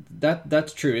good.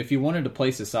 That's true. If you wanted to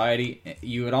play Society,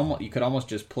 you could almost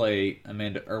just play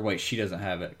Amanda. Or wait, she doesn't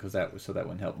have it that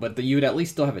wouldn't help. But you would at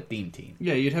least still have a theme team.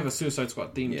 Yeah, you'd have a Suicide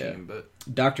Squad theme Yeah. team, but...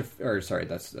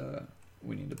 that's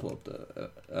we need to pull up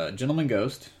the Gentleman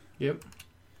Ghost. Yep.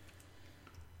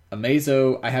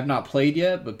 Amazo, I have not played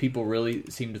yet, but people really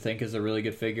seem to think is a really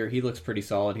good figure. He looks pretty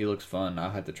solid. He looks fun. I'll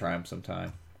have to try him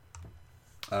sometime.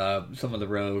 Some of the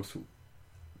Rogues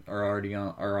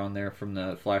are on there from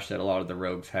the Flash set. A lot of the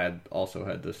Rogues also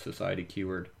had the Society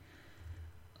keyword.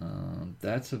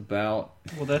 That's about...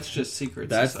 Well, that's just Secret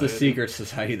That's Society. the Secret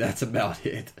Society. That's about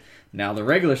it. Now, the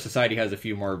regular Society has a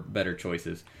few more better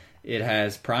choices. It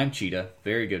has Prime Cheetah,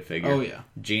 very good figure. Oh, yeah.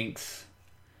 Jinx.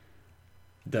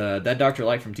 That Dr.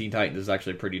 Light from Teen Titans is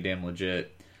actually pretty damn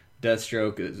legit.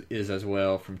 Deathstroke is as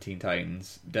well from Teen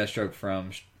Titans. Deathstroke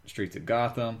from Streets of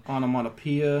Gotham.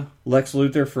 Onomatopoeia. Lex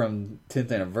Luthor from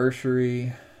 10th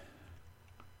Anniversary.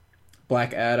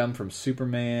 Black Adam from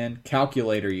Superman.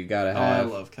 Calculator you gotta have. I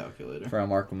love Calculator. From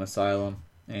Arkham Asylum.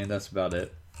 And that's about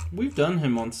it. We've done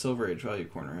him on Silver Age Value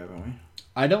Corner, haven't we?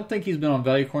 I don't think he's been on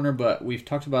Value Corner, but we've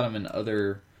talked about him in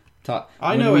other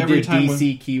I know every did time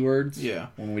DC keywords. Yeah.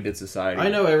 When we did Society. I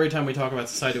know every time we talk about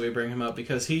Society we bring him up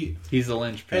because he's the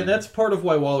linchpin. and that's part of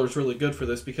why Waller's really good for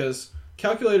this because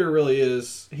Calculator really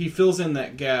is, he fills in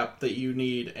that gap that you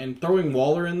need, and throwing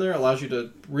Waller in there allows you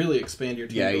to really expand your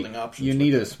team building options. You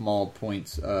need a small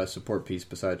points support piece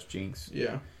besides Jinx.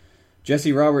 Yeah.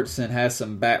 Jesse Robertson has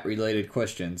some bat-related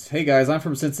questions. Hey guys, I'm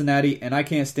from Cincinnati, and I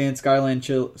can't stand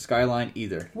Skyline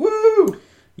either. Woo!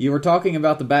 You were talking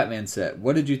about the Batman set.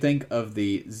 What did you think of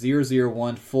the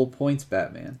 001 full points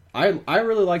Batman? I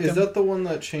really liked him. Is that the one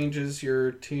that changes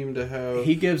your team to have...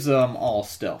 He gives them all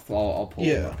stealth. I'll pull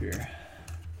him up here.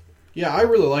 Yeah, I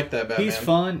really like that Batman. He's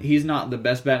fun. He's not the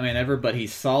best Batman ever, but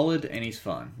he's solid and he's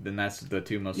fun. Then that's the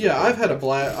two most... Yeah, I've had a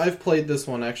blast. I've played this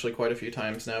one actually quite a few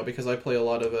times now because I play a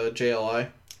lot of JLI.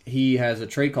 He has a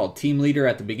trait called Team Leader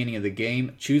at the beginning of the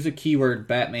game. Choose a keyword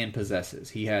Batman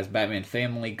possesses. He has Batman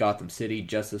Family, Gotham City,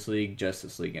 Justice League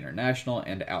International,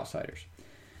 and Outsiders.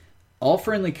 All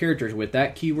friendly characters with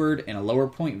that keyword and a lower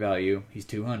point value, he's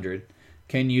 200,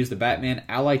 can use the Batman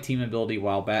Ally Team ability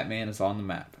while Batman is on the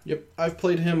map. Yep, I've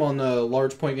played him on the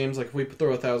large point games. Like if we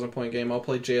throw a 1,000-point game, I'll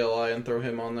play JLI and throw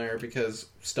him on there because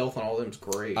stealth on all of them is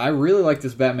great. I really like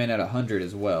this Batman at 100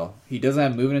 as well. He doesn't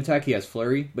have movement attack, he has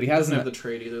flurry, but he doesn't have the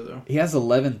trait either though. He has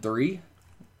 11-3,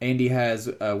 and he has,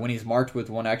 when he's marked with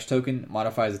one action token,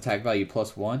 modifies attack value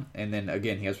 +1, and then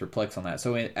again he has perplex on that.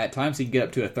 So at times he can get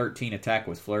up to a 13 attack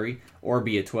with flurry, or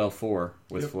be a 12-4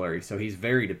 with flurry. So he's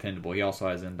very dependable. He also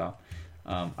has Endom.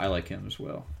 I like him as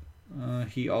well.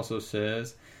 He also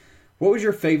says, what was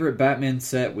your favorite Batman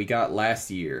set we got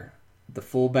last year? The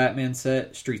full Batman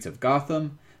set, Streets of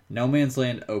Gotham, No Man's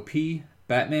Land OP,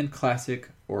 Batman Classic,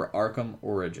 or Arkham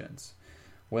Origins?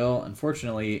 Well,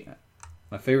 unfortunately,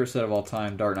 my favorite set of all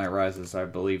time, Dark Knight Rises, I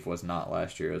believe was not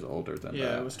last year. It was older than that.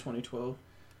 Yeah, it was 2012.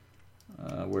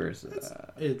 Where is it?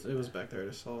 It was back there. I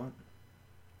just saw it.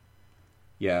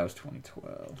 Yeah, it was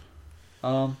 2012.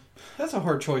 That's a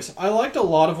hard choice. I liked a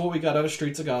lot of what we got out of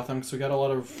Streets of Gotham because we got a lot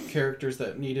of characters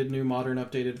that needed new, modern,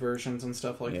 updated versions and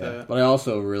stuff like that. But I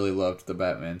also really loved the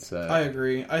Batman set. I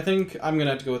agree. I think I'm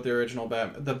gonna have to go with the original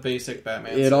the basic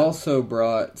Batman. It set. also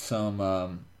brought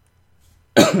some,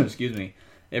 excuse me.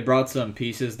 It brought some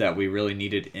pieces that we really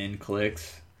needed in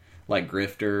clicks, like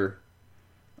Grifter.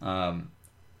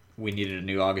 We needed a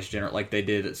new August General, like they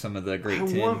did at some of the Great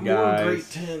 10 I want guys. more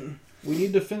Great 10. We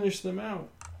need to finish them out.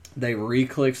 They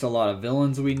re-clicked a lot of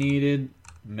villains we needed.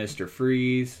 Mr.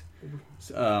 Freeze.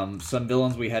 Some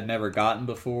villains we had never gotten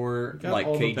before, like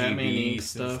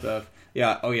KGBs and stuff.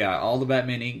 Yeah, all the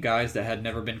Batman Inc. guys that had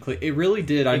never been clicked. It really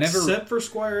did. Except for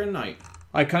Squire and Knight.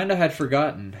 I kind of had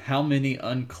forgotten how many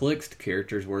unclicked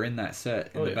characters were in that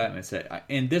set, in the Batman set.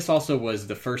 And this also was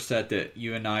the first set that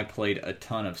you and I played a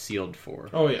ton of sealed for.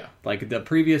 Oh, yeah. Like, the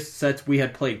previous sets, we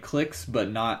had played clicks,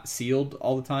 but not sealed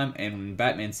all the time. And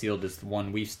Batman sealed is the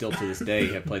one we still, to this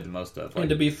day, have played the most of. And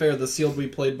to be fair, the sealed we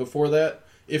played before that,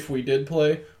 if we did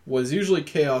play, was usually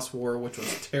Chaos War, which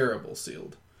was terrible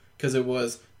sealed. Because it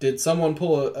was, did someone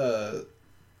pull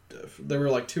there were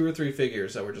like 2 or 3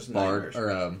 figures that were just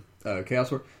nightmares. Chaos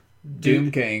War,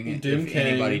 Doom King,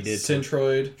 anybody did.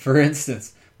 Centroid. For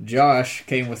instance, Josh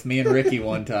came with me and Ricky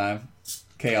one time,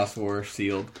 Chaos War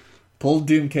sealed, pulled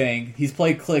Doom King. He's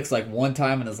played clicks like one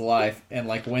time in his life and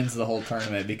like wins the whole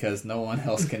tournament because no one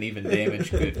else can even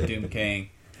damage Doom King.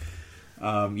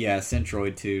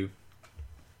 Centroid too.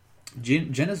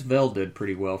 Genis Vell did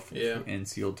pretty well in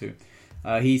sealed too.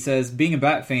 He says, being a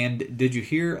Bat fan, did you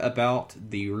hear about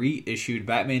the reissued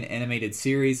Batman animated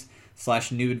series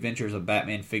 / New Adventures of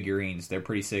Batman figurines? They're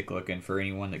pretty sick looking for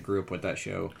anyone that grew up with that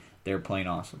show. They're plain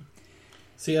awesome.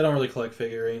 See, I don't really collect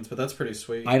figurines, but that's pretty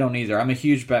sweet. I don't either. I'm a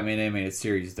huge Batman animated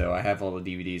series, though. I have all the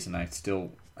DVDs, and I've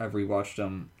rewatched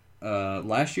them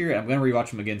last year. I'm going to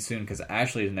rewatch them again soon, because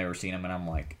Ashley has never seen them,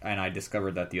 and I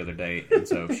discovered that the other day, and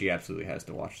so she absolutely has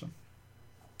to watch them.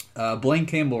 Blaine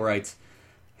Campbell writes,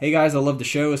 hey guys, I love the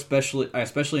show. I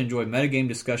especially enjoy metagame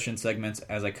discussion segments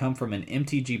as I come from an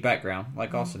MTG background,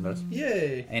 like Austin does.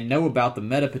 Yay! And know about the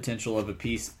meta potential of a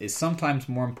piece is sometimes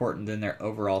more important than their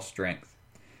overall strength.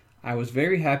 I was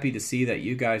very happy to see that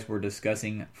you guys were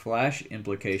discussing Flash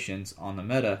implications on the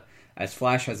meta, as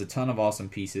Flash has a ton of awesome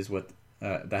pieces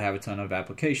that have a ton of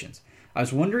applications. I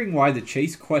was wondering why the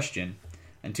Chase question,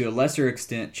 and to a lesser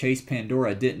extent Chase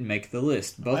Pandora, didn't make the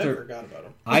list. I forgot about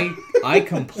him. I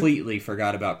completely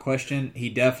forgot about question. He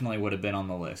definitely would have been on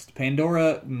the list.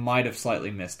 Pandora might have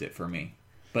slightly missed it for me,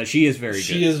 but she is very good.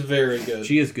 She is very good.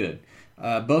 She is good.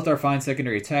 Both are fine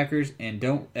secondary attackers and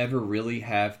don't ever really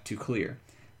have to clear.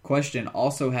 Question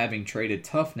also having traded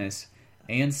toughness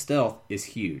and stealth is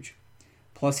huge.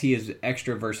 Plus, he is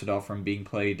extra versatile from being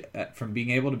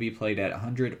able to be played at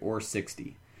 100 or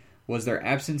 60. Was their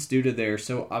absence due to their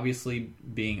so obviously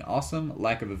being awesome,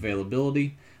 lack of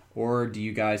availability, or do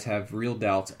you guys have real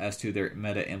doubts as to their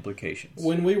meta implications?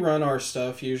 When we run our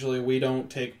stuff, usually we don't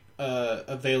take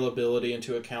availability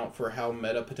into account for how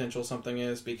meta potential something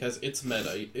is, because it's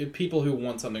meta. People who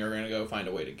want something are going to go find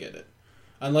a way to get it.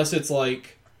 Unless it's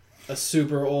like a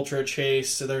super ultra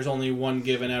chase, so there's only one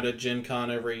given out at Gen Con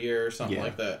every year or something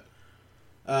like that.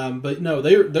 But no,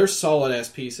 they're solid ass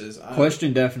pieces.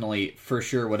 Question definitely for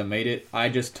sure would have made it. I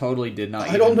just totally did not.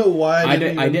 I don't know why I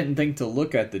didn't think to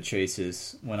look at the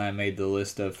chases when I made the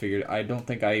list of figured. I don't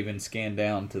think I even scanned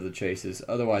down to the chases.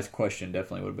 Otherwise, question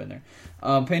definitely would have been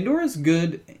there. Pandora's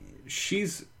good.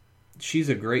 She's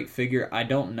a great figure. I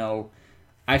don't know.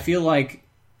 I feel like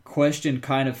question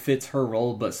kind of fits her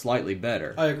role, but slightly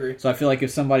better. I agree. So I feel like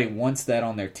if somebody wants that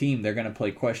on their team, they're going to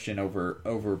play question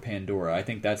over Pandora. I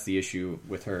think that's the issue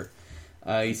with her.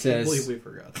 He says, I believe we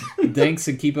forgot. thanks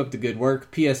and keep up the good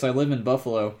work. P.S. I live in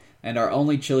Buffalo, and our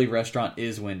only chili restaurant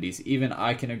is Wendy's. Even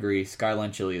I can agree,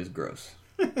 Skyline Chili is gross.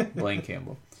 Blaine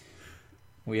Campbell.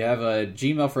 We have a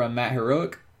Gmail from Matt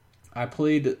Heroic. I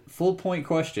played Full Point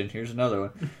Question. Here's another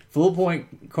one. Full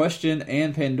Point Question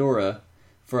and Pandora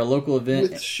for a local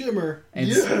event with Shimmer.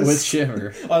 With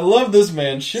Shimmer. I love this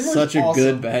man. Shimmer's such a awesome.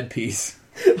 good bad piece.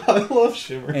 I love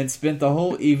Shimmer. And spent the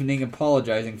whole evening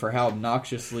apologizing for how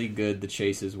obnoxiously good the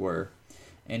chases were.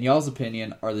 In y'all's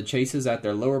opinion, are the chases at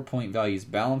their lower point values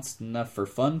balanced enough for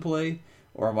fun play,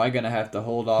 or am I going to have to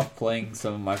hold off playing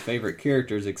some of my favorite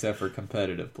characters except for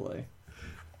competitive play?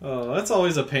 Oh, that's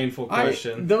always a painful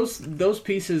question. Those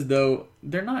pieces, though,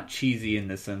 they're not cheesy in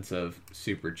the sense of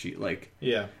super cheap. Like,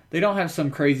 yeah, they don't have some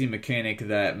crazy mechanic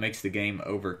that makes the game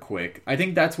over quick. I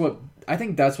think that's what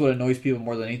annoys people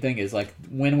more than anything is like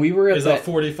when we were at that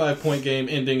 45-point game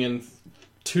ending in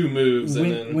 2 moves.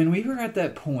 When we were at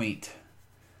that point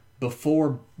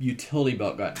before Utility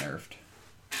Belt got nerfed,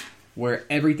 where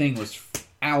everything was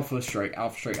alpha strike,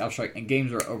 and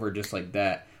games were over just like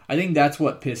that. I think that's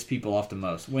what pissed people off the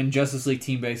most. When Justice League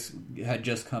Team Base had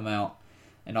just come out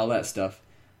and all that stuff.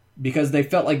 Because they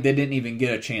felt like they didn't even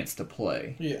get a chance to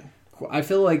play. Yeah. I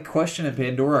feel like Question and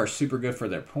Pandora are super good for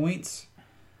their points.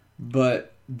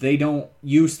 But they don't...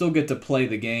 You still get to play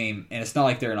the game. And it's not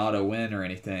like they're an auto win or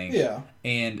anything. Yeah.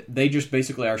 And they just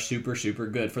basically are super, super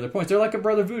good for their points. They're like a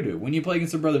Brother Voodoo. When you play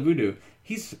against a Brother Voodoo,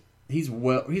 he's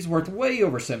worth way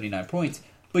over 79 points.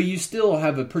 But you still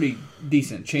have a pretty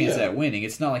decent chance at winning.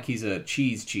 It's not like he's a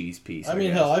cheese piece. I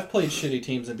mean, hell, I've played shitty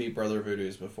teams and beat Brother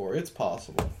Voodoos before. It's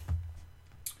possible.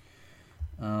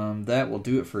 That will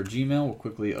do it for Gmail. We'll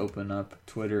quickly open up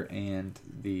Twitter and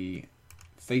the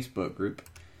Facebook group.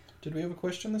 Did we have a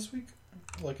question this week?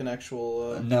 Like an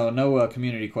actual... No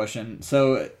community question.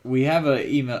 So we have a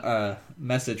email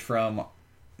message from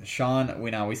Sean.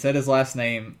 We said his last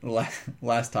name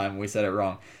last time. We said it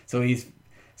wrong. So he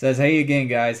says, "Hey again,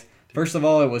 guys. First of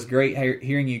all, it was great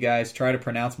hearing you guys try to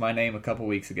pronounce my name a couple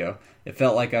weeks ago. It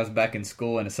felt like I was back in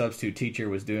school and a substitute teacher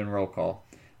was doing roll call.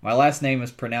 My last name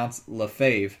is pronounced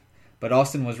Lefebvre, but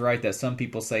Austin was right that some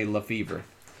people say Lefevre.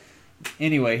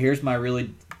 Anyway, here's my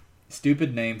really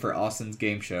stupid name for Austin's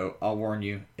game show. I'll warn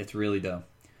you, it's really dumb.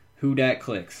 Who dat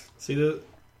clicks?" See,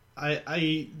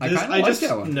 I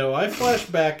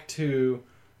flashed back to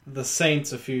the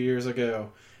Saints a few years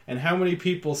ago, and how many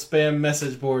people spam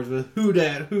message boards with who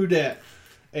dat,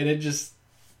 and it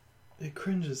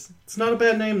cringes. It's not a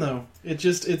bad name though.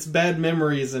 It's bad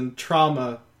memories and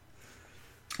trauma.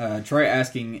 Try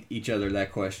asking each other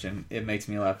that question. It makes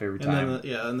me laugh every time.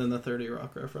 And then the 30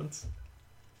 Rock reference.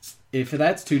 If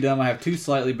that's too dumb, I have 2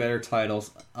 slightly better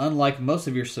titles. Unlike most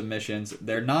of your submissions,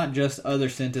 they're not just other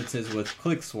sentences with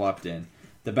clicks swapped in.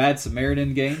 The Bad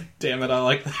Samaritan game. Damn it, I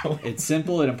like that one. It's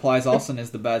simple. It implies Austin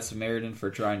is the Bad Samaritan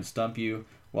for trying to stump you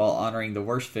while honoring the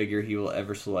worst figure he will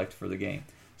ever select for the game.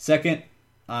 Second,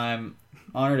 I'm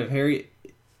honored of Harry.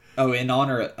 Oh, in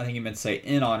honor, I think you meant to say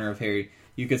in honor of Harry.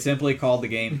 You could simply call the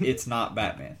game It's Not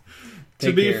Batman.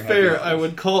 To be fair, I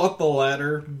would call it the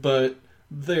latter, but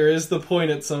there is the point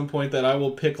at some point that I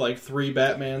will pick like 3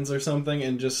 Batmans or something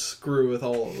and just screw with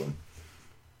all of them.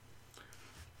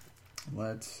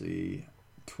 Let's see.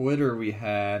 Twitter, we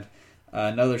had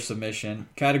another submission.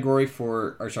 Category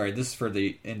for, this is for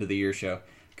the end of the year show.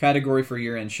 Category for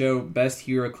year-end show, best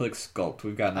HeroClix sculpt.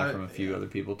 We've gotten that from a few other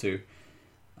people too.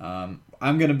 I'm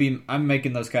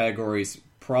making those categories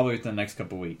probably within the next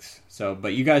couple weeks. So,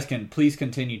 but you guys can please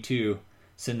continue to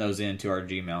send those in to our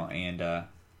Gmail, and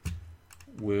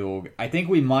I think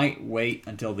we might wait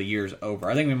until the year's over.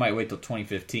 I think we might wait till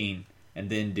 2015 and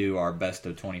then do our best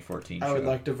of 2014 show. I would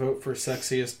like to vote for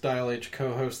sexiest Dial H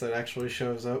co-host that actually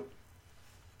shows up.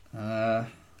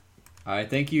 I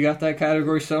think you got that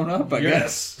category sewn up, I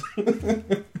guess.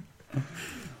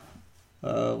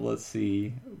 Let's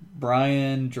see.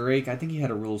 Brian Drake, I think he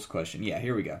had a rules question. Yeah,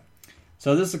 here we go.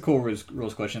 So this is a cool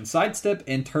rules question. Sidestep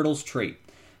in Turtles trait.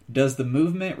 Does the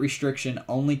movement restriction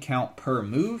only count per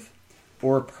move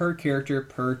or per character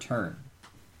per turn?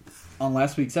 On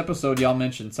last week's episode, y'all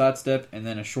mentioned sidestep and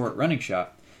then a short running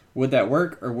shot. Would that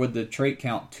work, or would the trait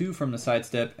count 2 from the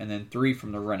sidestep and then 3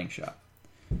 from the running shot?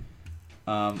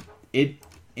 I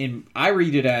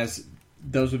read it as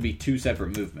those would be 2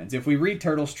 separate movements. If we read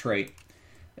Turtle's trait,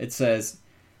 it says,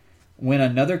 when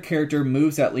another character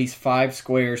moves at least 5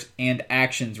 squares and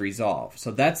actions resolve. So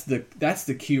that's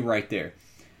the cue right there.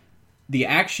 The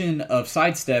action of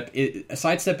sidestep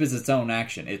is its own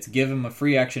action. It's give him a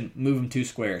free action, move him 2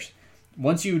 squares.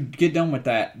 Once you get done with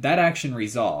that action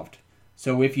resolved.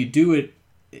 So if you do it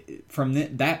from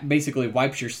that basically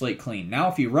wipes your slate clean. Now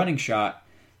if you running shot,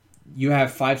 you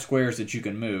have 5 squares that you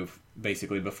can move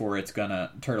basically before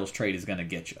Turtle's trait is gonna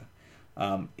get you.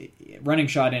 Running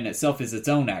shot in itself is its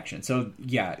own action. So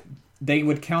yeah, they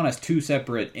would count as 2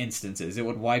 separate instances. It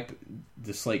would wipe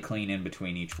the slate clean in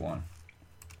between each one.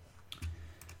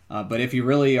 But if you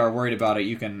really are worried about it,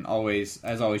 you can always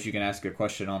you can ask a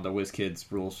question on the WizKids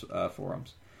rules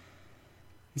forums.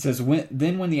 He says, when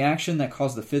the action that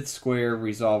caused the 5th square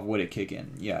resolve, would it kick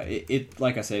in? Yeah, it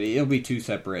like I said, it'll be 2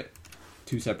 separate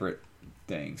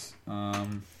things.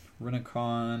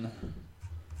 Renacon, I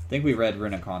think we read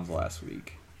Renacon's last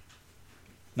week.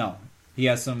 No, he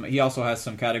also has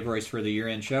some categories for the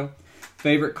year-end show.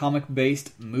 Favorite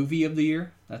comic-based movie of the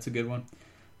year? That's a good one.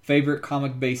 Favorite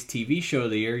comic-based TV show of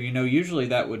the year? Usually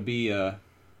that would be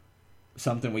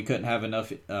something we couldn't have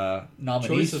enough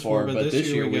nominees for, but this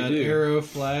year we got do. Arrow,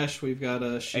 Flash, we've got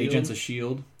S.H.I.E.L.D. Agents of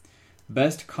S.H.I.E.L.D.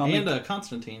 Best comic... And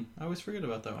Constantine. I always forget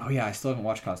about that one. Oh yeah, I still haven't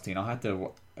watched Constantine. I'll have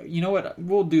to... You know what?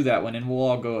 We'll do that one, and we'll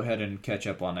all go ahead and catch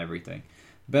up on everything.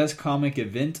 Best comic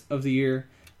event of the year.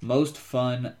 Most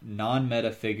fun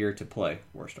non-meta figure to play.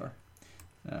 Warstar.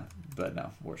 But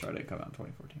no, Warstar didn't come out in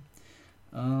 2014.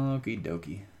 Okie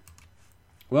dokie.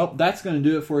 Well, that's going to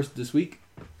do it for us this week.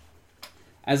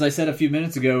 As I said a few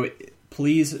minutes ago,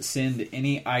 please send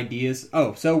any ideas.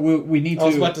 Oh, so we need to... I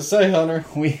was about to say, Hunter.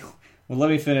 Well, let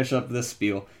me finish up this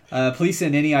spiel. Please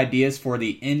send any ideas for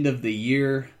the end of the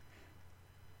year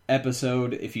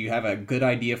episode. If you have a good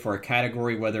idea for a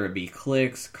category, whether it be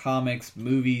clicks, comics,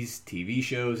 movies, TV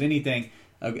shows, anything,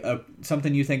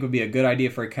 something you think would be a good idea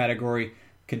for a category,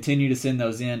 continue to send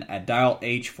those in at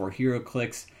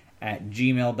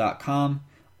dialh4heroclix@gmail.com.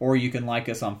 Or you can like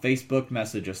us on Facebook,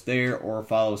 message us there, or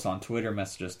follow us on Twitter,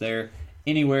 message us there.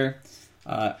 Anywhere.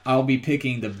 I'll be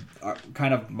picking the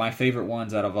kind of my favorite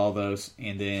ones out of all those,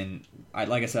 and then,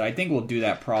 like I said, I think we'll do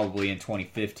that probably in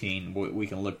 2015. We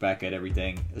can look back at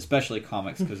everything, especially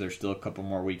comics, because there's still a couple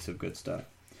more weeks of good stuff.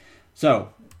 So,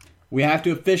 we have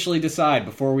to officially decide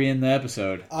before we end the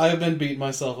episode. I've been beating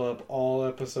myself up all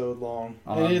episode long,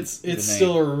 and it's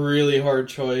still a really hard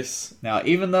choice. Now,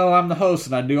 even though I'm the host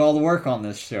and I do all the work on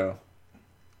this show,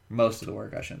 most of the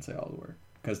work, I shouldn't say all the work,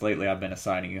 because lately I've been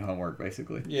assigning you homework,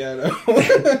 basically. Yeah, I know.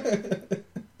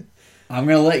 I'm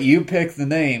going to let you pick the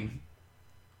name,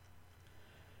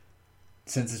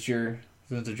 since it's your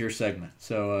segment.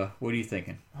 So, what are you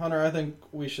thinking? Hunter, I think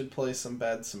we should play some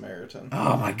Bad Samaritan.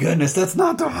 Oh my goodness, that's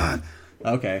not the one!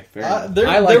 Okay, fair enough.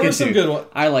 There were some good ones.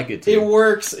 I like it too. It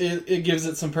works, it gives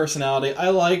it some personality. I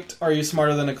liked Are You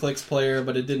Smarter Than a Clicks player,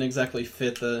 but it didn't exactly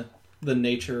fit the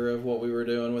nature of what we were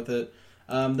doing with it.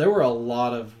 There were a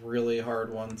lot of really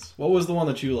hard ones. What was the one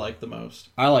that you liked the most?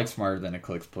 I like Smarter Than a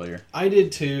Clicks player. I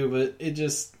did too, but it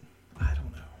just... I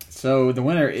don't know. So the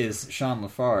winner is Sean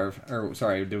LaFave. Or,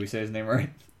 sorry, did we say his name right?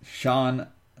 Sean...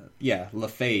 Yeah,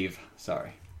 LaFave.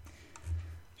 Sorry.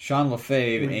 Sean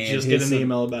LaFave and just get an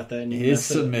email about that. And his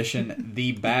submission,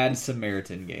 The Bad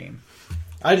Samaritan Game.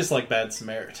 I just like Bad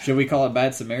Samaritan. Should we call it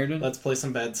Bad Samaritan? Let's play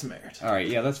some Bad Samaritan. All right,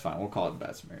 yeah, that's fine. We'll call it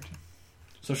Bad Samaritan.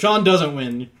 So Sean doesn't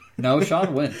win. No,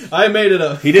 Sean wins. I made it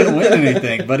up. He didn't win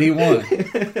anything, but he won.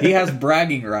 He has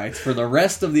bragging rights for the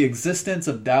rest of the existence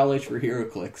of Dowlish for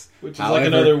HeroClix. Which is like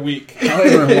another week.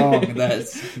 However long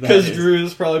that's... Because Drew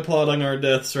is probably plotting our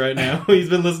deaths right now. He's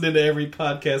been listening to every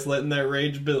podcast, letting that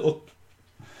rage build.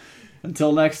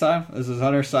 Until next time, this is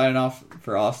Hunter signing off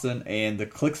for Austin and the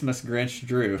Clixmas Grinch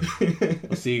Drew.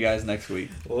 We'll see you guys next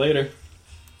week. Later.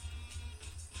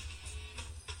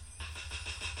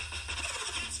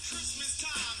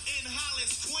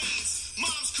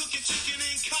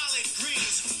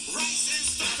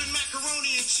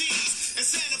 Macaroni and cheese, and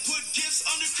Santa put gifts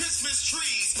under Christmas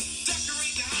trees.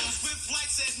 Decorate the house.